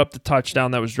 And you brought up the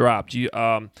touchdown that was dropped.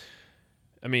 Wasn't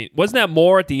that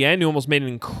Moore at the end who almost made an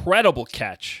incredible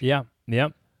catch? Yeah.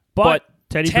 But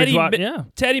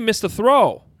Teddy missed the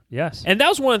throw. Yes. And that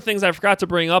was one of the things I forgot to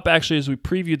bring up, actually, as we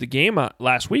previewed the game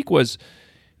last week was,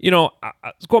 I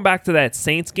was going back to that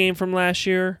Saints game from last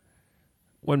year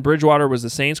when Bridgewater was the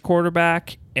Saints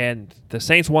quarterback, and the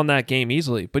Saints won that game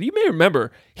easily. But you may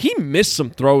remember, he missed some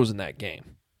throws in that game.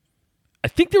 I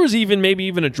think there was maybe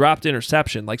even a dropped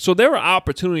interception. So there were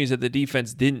opportunities that the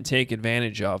defense didn't take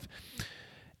advantage of.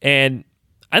 And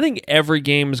I think every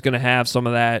game is going to have some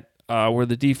of that where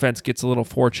the defense gets a little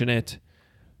fortunate.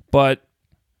 But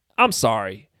I'm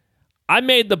sorry. I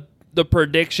made the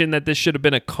prediction that this should have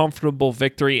been a comfortable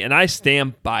victory, and I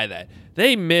stand by that.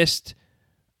 They missed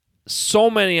so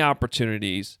many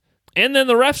opportunities, and then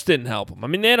the refs didn't help them. I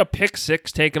mean, they had a pick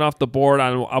six taken off the board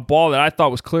on a ball that I thought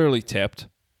was clearly tipped.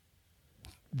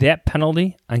 That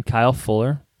penalty on Kyle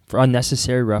Fuller for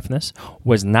unnecessary roughness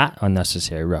was not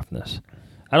unnecessary roughness.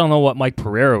 I don't know what Mike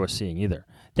Pereira was seeing either.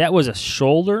 That was a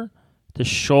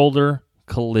shoulder-to-shoulder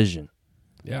collision.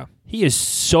 Yeah. He is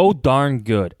so darn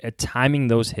good at timing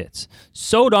those hits.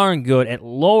 So darn good at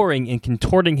lowering and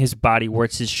contorting his body where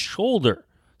it's his shoulder,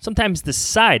 sometimes the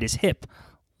side, his hip,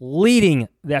 leading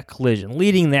that collision,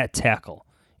 leading that tackle.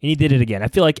 And he did it again. I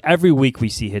feel like every week we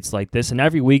see hits like this, and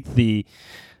every week the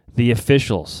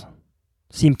officials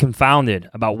seem confounded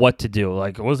about what to do.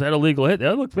 Like, was that a legal hit?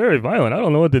 That looked very violent. I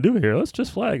don't know what to do here. Let's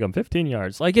just flag him 15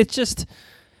 yards. Like, it's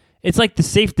like the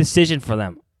safe decision for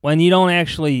them when you don't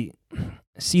actually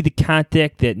see the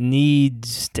contact that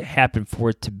needs to happen for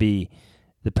it to be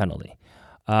the penalty.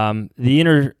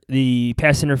 The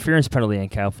pass interference penalty on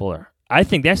Kyle Fuller. I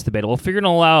think that's debatable. If you're going to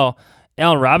allow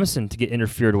Allen Robinson to get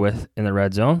interfered with in the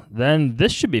red zone, then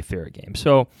this should be a fair game.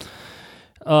 So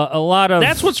a lot of...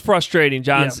 That's what's frustrating,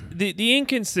 John. Yeah. The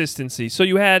inconsistency. So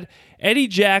you had Eddie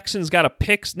Jackson's got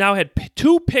now had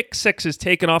 2 pick sixes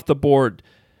taken off the board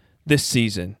this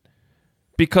season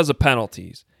because of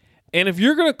penalties. And if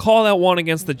you're going to call that one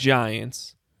against the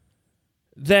Giants,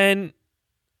 then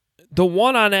the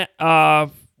one on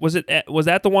was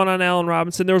that the one on Allen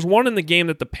Robinson? There was one in the game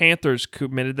that the Panthers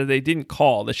committed that they didn't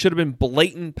call. That should have been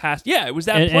blatant pass. Yeah, it was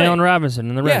that play. Allen Robinson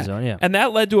in the red zone, yeah. And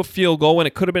that led to a field goal, and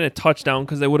it could have been a touchdown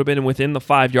because they would have been within the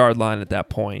 5-yard line at that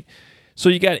point. So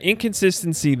you got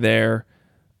inconsistency there.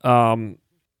 Jalen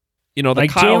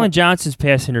Johnson's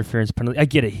pass interference penalty, I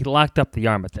get it. He locked up the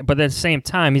arm, but at the same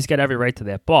time, he's got every right to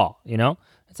that ball,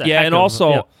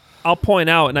 I'll point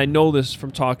out, and I know this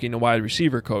from talking to wide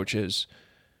receiver coaches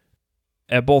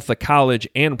at both the college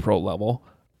and pro level,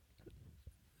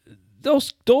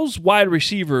 those wide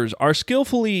receivers are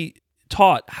skillfully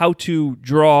taught how to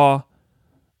draw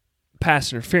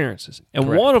pass interferences. And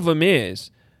Correct. One of them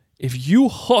is, if you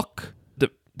hook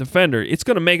the defender, it's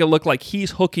going to make it look like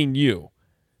he's hooking you.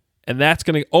 And that's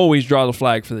going to always draw the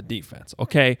flag for the defense,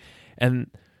 okay? And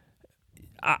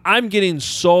I'm getting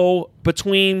so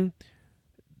between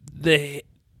the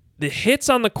hits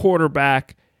on the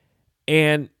quarterback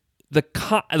and the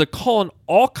calling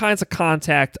all kinds of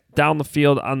contact down the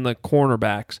field on the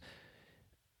cornerbacks,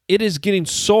 it is getting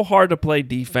so hard to play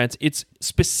defense. It's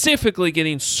specifically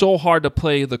getting so hard to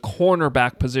play the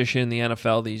cornerback position in the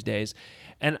NFL these days.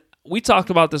 And we talked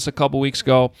about this a couple weeks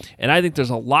ago, and I think there's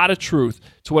a lot of truth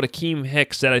to what Akeem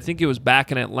Hicks said. I think it was back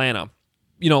in Atlanta.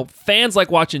 Fans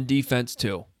like watching defense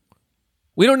too.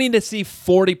 We don't need to see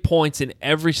 40 points in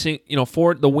every single,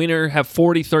 for the winner have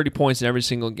 40, 30 points in every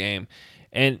single game.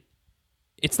 And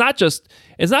it's not just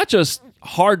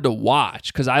hard to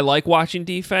watch because I like watching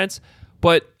defense,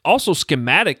 but also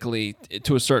schematically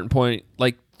to a certain point,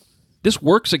 like this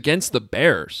works against the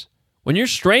Bears. When your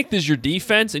strength is your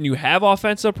defense and you have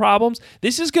offensive problems,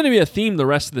 this is going to be a theme the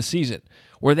rest of the season,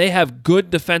 where they have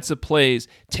good defensive plays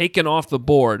taken off the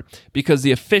board because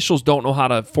the officials don't know how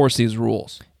to enforce these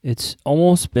rules. It's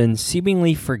almost been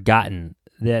seemingly forgotten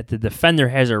that the defender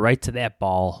has a right to that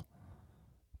ball,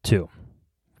 too.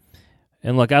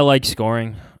 And look, I like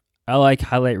scoring. I like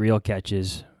highlight reel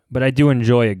catches, but I do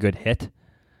enjoy a good hit.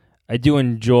 I do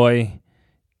enjoy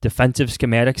defensive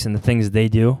schematics and the things they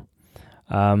do.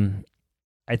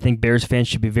 I think Bears fans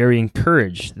should be very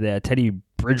encouraged that Teddy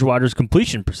Bridgewater's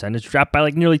completion percentage dropped by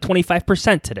like nearly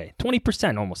 25% today.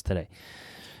 20% almost today.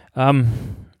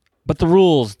 But the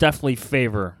rules definitely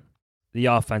favor the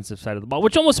offensive side of the ball,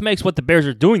 which almost makes what the Bears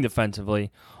are doing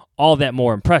defensively all that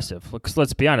more impressive. Because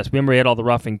let's be honest, remember we had all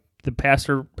the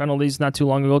passer penalties not too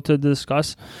long ago to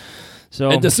discuss. So,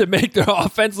 and does it make their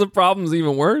offensive problems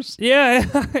even worse?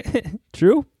 Yeah,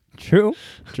 true.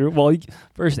 Well,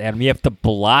 first, Adam, you have to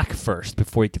block first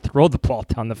before you can throw the ball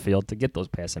down the field to get those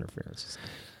pass interferences.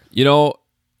 You know,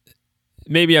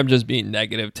 maybe I'm just being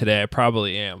negative today. I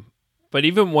probably am. But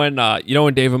even when,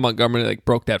 when David Montgomery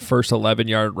broke that first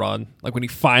 11-yard run, like when he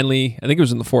finally, I think it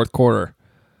was in the fourth quarter,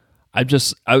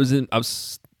 because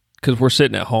we're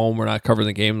sitting at home, we're not covering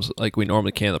the games like we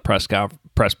normally can in the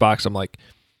press box. I'm like,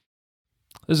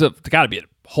 there's got to be a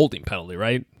holding penalty,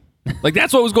 right? Like,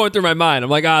 that's what was going through my mind.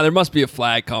 I'm like, there must be a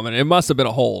flag coming. It must have been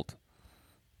a hold.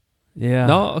 Yeah.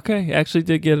 No, okay. Actually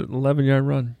did get an 11-yard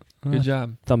run. Good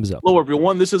job. Thumbs up. Hello,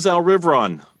 everyone. This is Al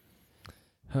Rivron.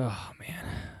 Oh, man.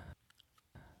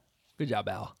 Good job,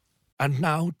 Al. And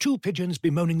now, two pigeons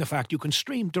bemoaning the fact you can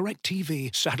stream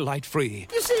DirecTV satellite-free.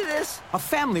 You see this? A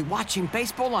family watching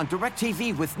baseball on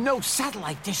DirecTV with no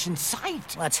satellite dish in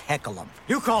sight. Let's heckle them.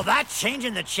 You call that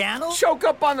changing the channel? Choke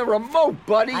up on the remote,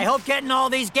 buddy. I hope getting all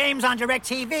these games on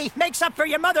DirecTV makes up for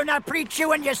your mother not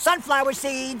pre-chewing your sunflower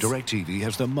seeds. DirecTV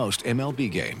has the most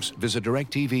MLB games. Visit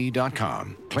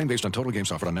DirecTV.com. Claim based on total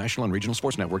games offered on national and regional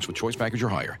sports networks with choice package or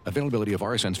higher. Availability of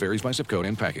RSNs varies by zip code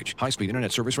and package. High-speed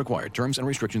internet service required. Terms and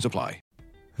restrictions apply.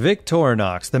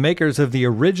 Victorinox, the makers of the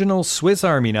original Swiss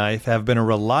Army knife, have been a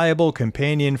reliable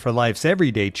companion for life's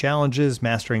everyday challenges,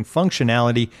 mastering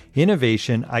functionality,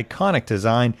 innovation, iconic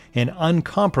design, and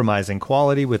uncompromising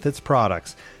quality with its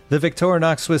products. The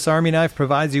Victorinox Swiss Army knife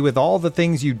provides you with all the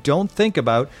things you don't think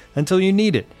about until you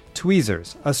need it: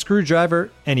 tweezers, a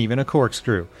screwdriver, and even a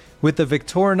corkscrew. With the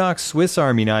Victorinox Swiss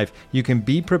Army knife, you can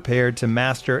be prepared to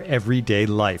master everyday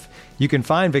life. You can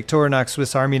find Victorinox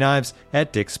Swiss Army knives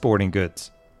at Dick's Sporting Goods.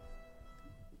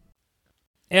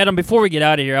 Adam, before we get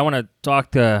out of here, I want to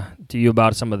talk to you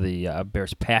about some of the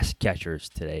Bears pass catchers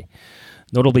today.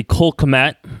 Notably, Cole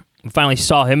Kmet. We finally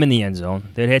saw him in the end zone.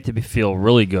 That had to feel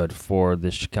really good for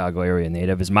the Chicago area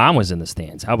native. His mom was in the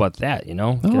stands. How about that, Get an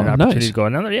opportunity to go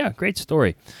another. Yeah, great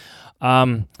story.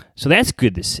 So that's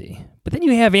good to see. But then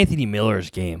you have Anthony Miller's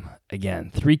game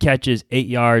again. 3 catches, 8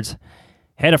 yards,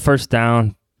 had a first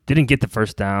down, didn't get the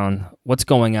first down. What's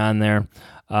going on there?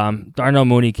 Darnell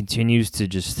Mooney continues to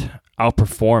just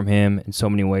outperform him in so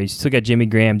many ways. Still got Jimmy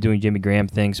Graham doing Jimmy Graham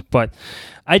things. But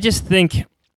I just think,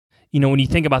 when you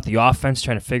think about the offense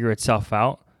trying to figure itself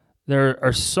out, there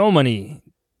are so many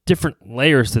different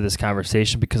layers to this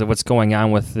conversation because of what's going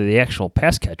on with the actual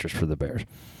pass catchers for the Bears.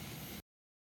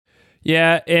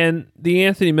 Yeah, and the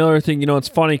Anthony Miller thing, it's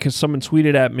funny because someone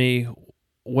tweeted at me,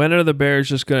 when are the Bears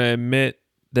just going to admit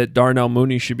that Darnell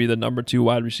Mooney should be the number 2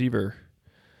 wide receiver?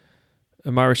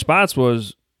 And my response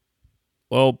was,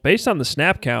 well, based on the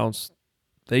snap counts,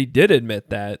 they did admit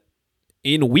that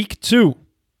in week 2.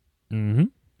 Mm-hmm.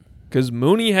 Because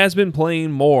Mooney has been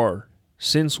playing more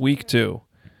since week 2.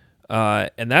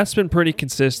 And that's been pretty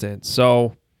consistent.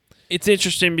 So it's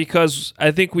interesting because I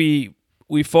think we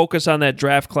focus on that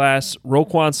draft class.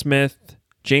 Roquan Smith,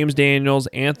 James Daniels,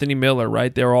 Anthony Miller,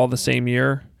 right? They're all the same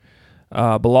year.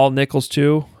 Bilal Nichols,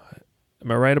 too. Am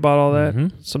I right about all that?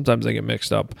 Mm-hmm. Sometimes I get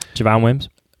mixed up. Javon Wims.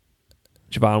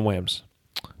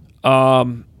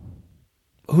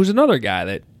 Who's another guy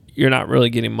that you're not really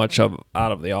getting much of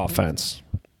out of the offense.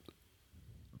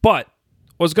 But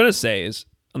what I was going to say is,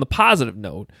 on the positive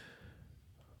note,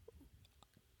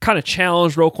 kind of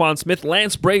challenged Roquan Smith.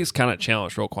 Lance Briggs kind of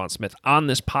challenged Roquan Smith on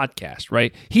this podcast,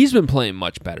 right? He's been playing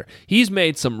much better. He's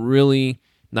made some really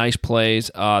nice plays.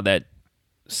 That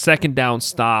second down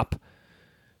stop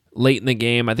late in the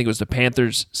game, I think it was the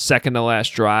Panthers' second to last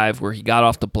drive where he got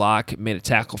off the block, made a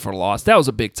tackle for loss. That was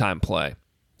a big-time play.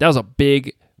 That was a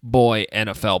big boy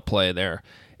NFL play there.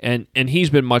 And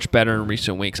he's been much better in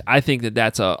recent weeks. I think that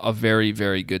that's a very,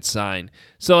 very good sign.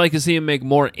 So I like to see him make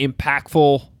more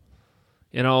impactful,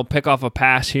 pick off a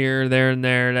pass here, there, and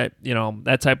there,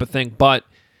 that type of thing. But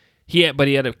But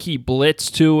he had a key blitz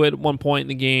too at one point in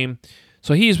the game.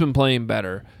 So he's been playing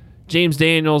better. James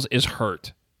Daniels is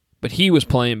hurt, but he was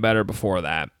playing better before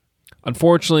that.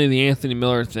 Unfortunately, the Anthony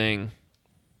Miller thing,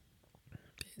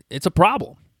 it's a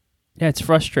problem. Yeah, it's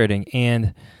frustrating.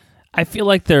 And I feel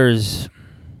like there's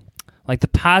the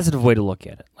positive way to look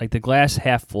at it, like the glass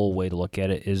half full way to look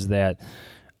at it is that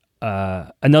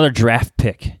another draft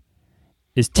pick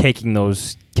is taking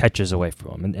those catches away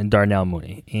from him, and Darnell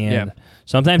Mooney. And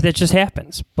sometimes that just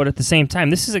happens. But at the same time,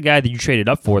 this is a guy that you traded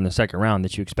up for in the second round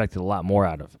that you expected a lot more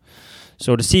out of.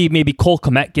 So to see maybe Cole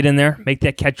Kmet get in there, make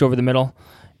that catch over the middle,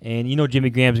 and Jimmy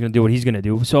Graham's going to do what he's going to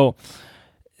do. So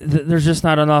there's just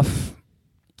not enough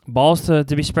balls to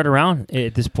be spread around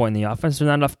at this point in the offense. There's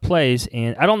not enough plays,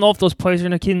 and I don't know if those plays are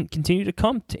going to continue to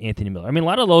come to Anthony Miller. I mean,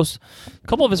 a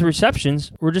couple of his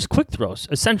receptions were just quick throws,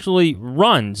 essentially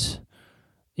runs.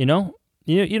 You know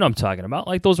what I'm talking about.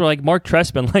 Like those were like Mark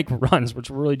Trestman like runs, which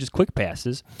were really just quick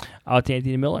passes out to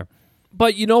Anthony Miller.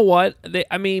 But you know what?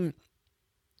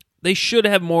 They should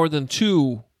have more than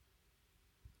 2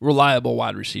 reliable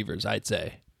wide receivers, I'd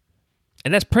say.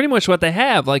 And that's pretty much what they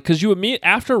have. Like, because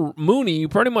after Mooney, you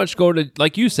pretty much go to,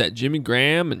 like you said, Jimmy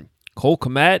Graham and Cole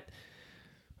Kmet.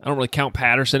 I don't really count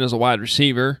Patterson as a wide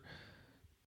receiver.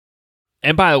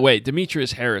 And by the way,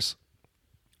 Demetrius Harris.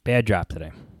 Bad drop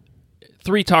today.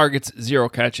 3 targets, 0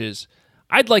 catches.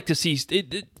 I'd like to see...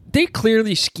 They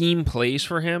clearly scheme plays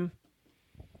for him.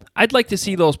 I'd like to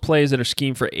see those plays that are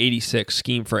schemed for 86,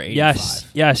 scheme for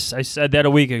 85. Yes. I said that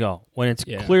a week ago. When it's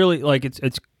clearly... like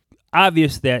it's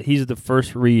obvious that he's the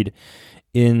first read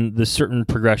in the certain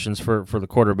progressions for the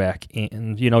quarterback.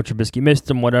 And, Trubisky missed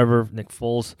him, whatever. Nick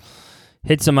Foles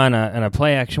hits him on a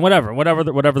play action, whatever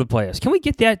the play is. Can we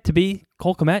get that to be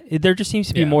Cole Kmet? There just seems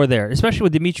to be more there, especially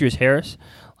with Demetrius Harris.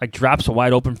 Like, drops a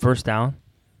wide open first down.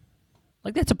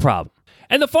 Like, that's a problem.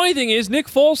 And the funny thing is, Nick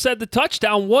Foles said the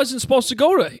touchdown wasn't supposed to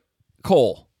go to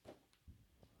Cole.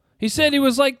 He said he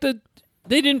was like they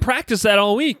didn't practice that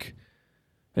all week.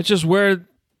 It's just where...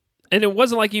 And it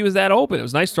wasn't like he was that open. It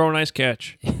was nice throw, nice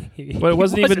catch. But it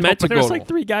wasn't even meant to go. There was like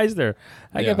 3 guys there.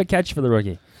 I got a catch for the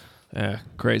rookie. Yeah,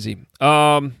 crazy.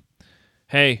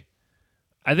 Hey,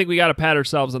 I think we got to pat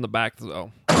ourselves on the back,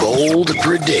 though. Bold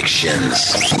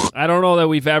predictions. I don't know that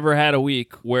we've ever had a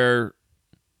week where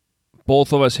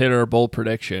both of us hit our bold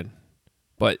prediction,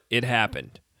 but it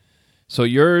happened. So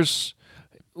yours,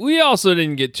 we also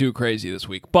didn't get too crazy this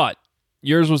week, but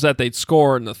yours was that they'd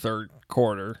score in the third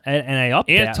quarter. And I upped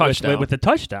that touchdown. with the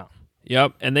touchdown.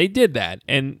 Yep, and they did that,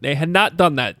 and they had not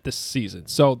done that this season,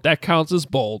 so that counts as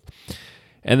bold.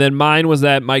 And then mine was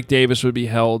that Mike Davis would be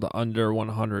held under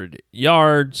 100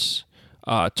 yards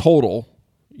total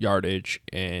yardage,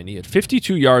 and he had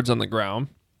 52 yards on the ground.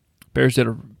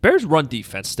 Bears run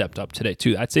defense stepped up today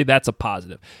too. I'd say that's a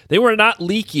positive. They were not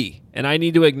leaky, and I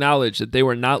need to acknowledge that they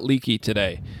were not leaky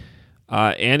today.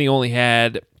 And he only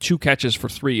had 2 catches for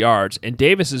 3 yards, and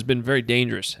Davis has been very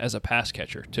dangerous as a pass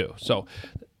catcher too. So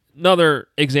another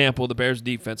example of the Bears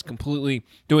defense completely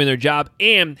doing their job.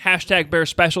 And #Bears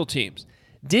special teams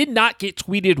did not get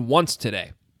tweeted once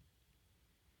today.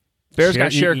 Bears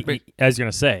got Sherrick. I was going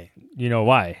to say, you know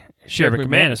why? Sherrick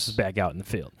McManus is back out in the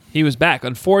field. He was back.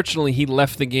 Unfortunately, he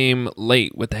left the game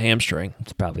late with the hamstring.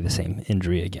 It's probably the same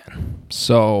injury again.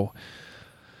 So,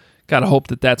 got to hope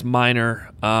that that's minor.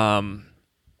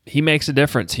 He makes a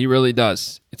difference. He really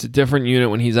does. It's a different unit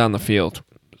when he's on the field.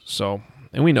 So,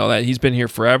 and we know that. He's been here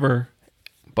forever.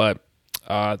 But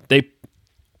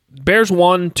Bears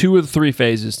won 2 of the 3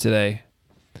 phases today.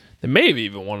 They may have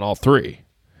even won all 3,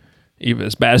 even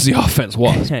as bad as the offense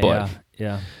was. But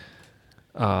yeah.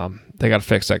 They got to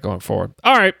fix that going forward.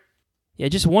 All right. Yeah,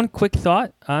 just one quick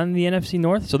thought on the NFC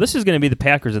North. So this is going to be the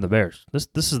Packers and the Bears.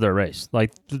 This is their race.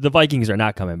 Like, the Vikings are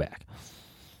not coming back.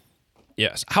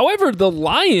 Yes. However, the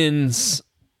Lions,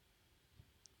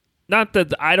 not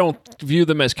that I don't view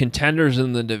them as contenders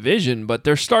in the division, but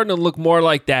they're starting to look more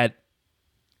like that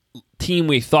team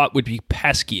we thought would be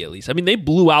pesky, at least. I mean, they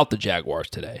blew out the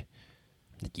Jaguars today.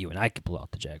 You and I could blow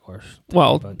out the Jaguars.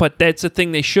 Well, but that's a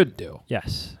thing they should do.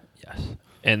 Yes.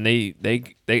 And they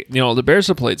the Bears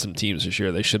have played some teams this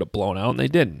year they should have blown out, and they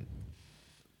didn't.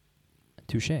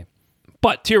 Touche.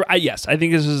 But yes, I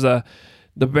think this is the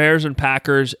Bears and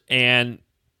Packers, and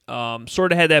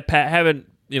sort of had that haven't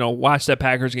watched that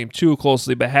Packers game too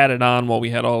closely, but had it on while we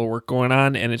had all the work going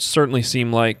on, and it certainly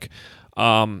seemed like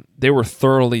they were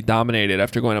thoroughly dominated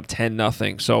after going up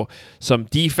 10-0. So some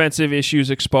defensive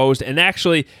issues exposed, and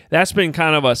actually that's been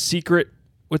kind of a secret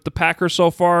with the Packers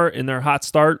so far in their hot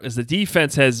start, is the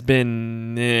defense has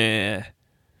been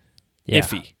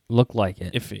iffy. Look like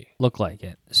it. Iffy. Look like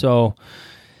it. So,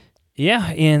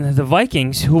 Yeah, and the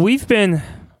Vikings, who we've been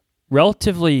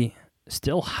relatively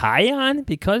still high on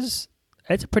because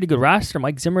that's a pretty good roster.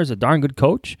 Mike Zimmer is a darn good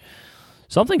coach.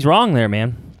 Something's wrong there,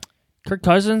 man. Kirk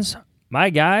Cousins,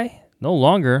 my guy, no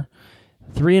longer.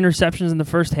 3 interceptions in the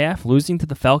first half, losing to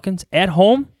the Falcons at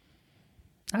home.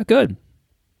 Not good.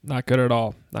 Not good at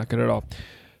all. Not good at all.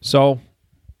 So,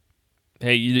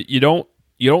 hey, you don't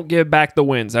give back the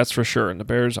wins, that's for sure. And the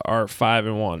Bears are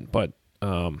 5-1, but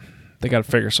they got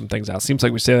to figure some things out. Seems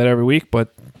like we say that every week,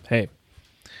 but hey,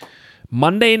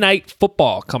 Monday Night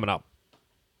Football coming up.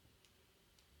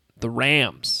 The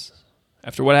Rams.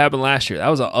 After what happened last year, that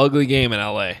was an ugly game in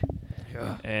LA.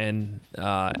 Yeah. And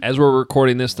as we're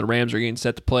recording this, the Rams are getting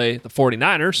set to play the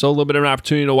 49ers, so a little bit of an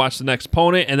opportunity to watch the next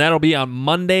opponent, and that'll be on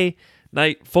Monday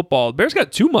Night Football. The Bears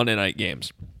got 2 Monday night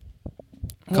games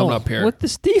coming up here. With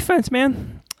this defense,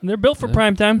 man. They're built for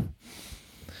prime time.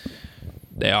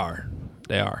 They are.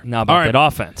 Now about that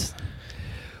offense.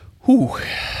 Whew.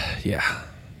 Yeah.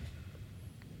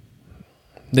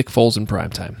 Nick Foles in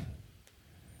prime time.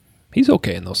 He's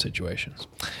okay in those situations.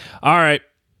 All right.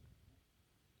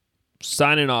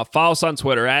 Signing off. Follow us on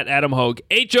Twitter at Adam Hogue,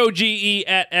 Hoge,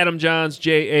 at Adam Johns,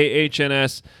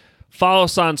 Jahns. Follow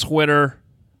us on Twitter.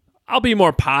 I'll be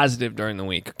more positive during the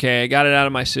week, okay? I got it out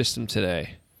of my system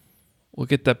today. We'll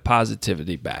get that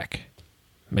positivity back.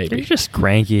 Maybe. You're just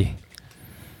cranky.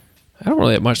 I don't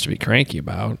really have much to be cranky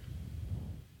about.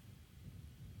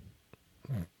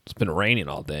 It's been raining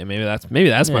all day. Maybe that's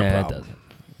my problem.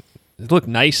 It looked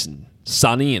nice and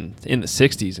sunny and in the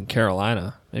 60s in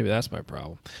Carolina. Maybe that's my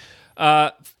problem.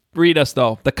 Read us,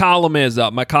 though. The column is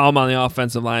up. My column on the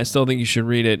offensive line. I still think you should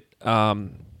read it.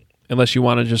 Unless you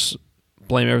want to just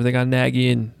blame everything on Nagy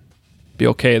and be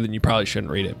okay, then you probably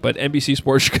shouldn't read it. But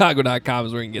NBCSportsChicago.com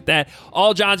is where you can get that.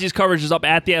 All Johnsy's coverage is up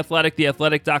at The Athletic.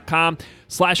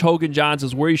 TheAthletic.com/Hogan Johns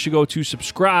is where you should go to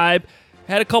subscribe.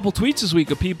 Had a couple tweets this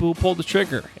week of people who pulled the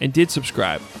trigger and did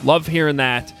subscribe. Love hearing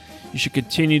that. You should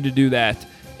continue to do that.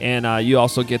 And you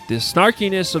also get this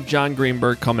snarkiness of John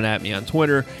Greenberg coming at me on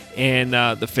Twitter and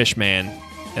the Fishman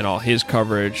and all his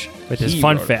coverage. With his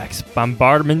fun facts.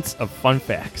 Bombardments of fun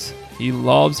facts. He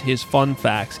loves his fun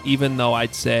facts, even though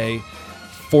I'd say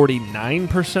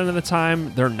 49% of the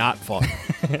time they're not fun.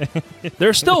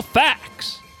 They're still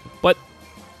facts, but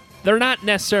they're not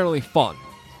necessarily fun.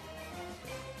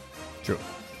 True.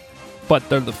 But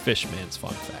they're the Fishman's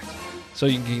fun facts. So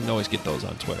you can always get those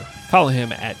on Twitter. Follow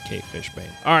him at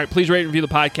KFishbane. All right, please rate and review the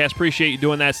podcast. Appreciate you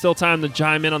doing that. Still time to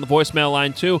chime in on the voicemail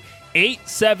line, too.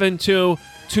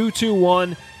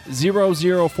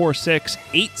 872-221-0046.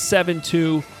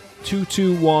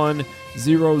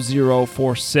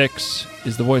 872-221-0046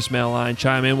 is the voicemail line.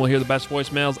 Chime in. We'll hear the best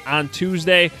voicemails on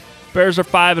Tuesday. Bears are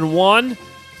 5-1.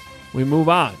 We move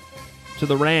on to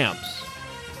the Rams,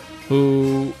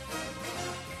 who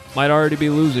might already be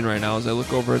losing right now as I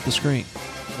look over at the screen.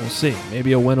 We'll see.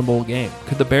 Maybe a winnable game.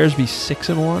 Could the Bears be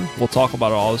 6-1? We'll talk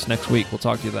about all this next week. We'll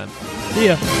talk to you then. See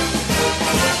ya.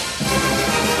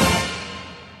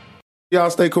 Y'all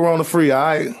stay corona free, all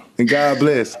right? And God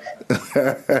bless.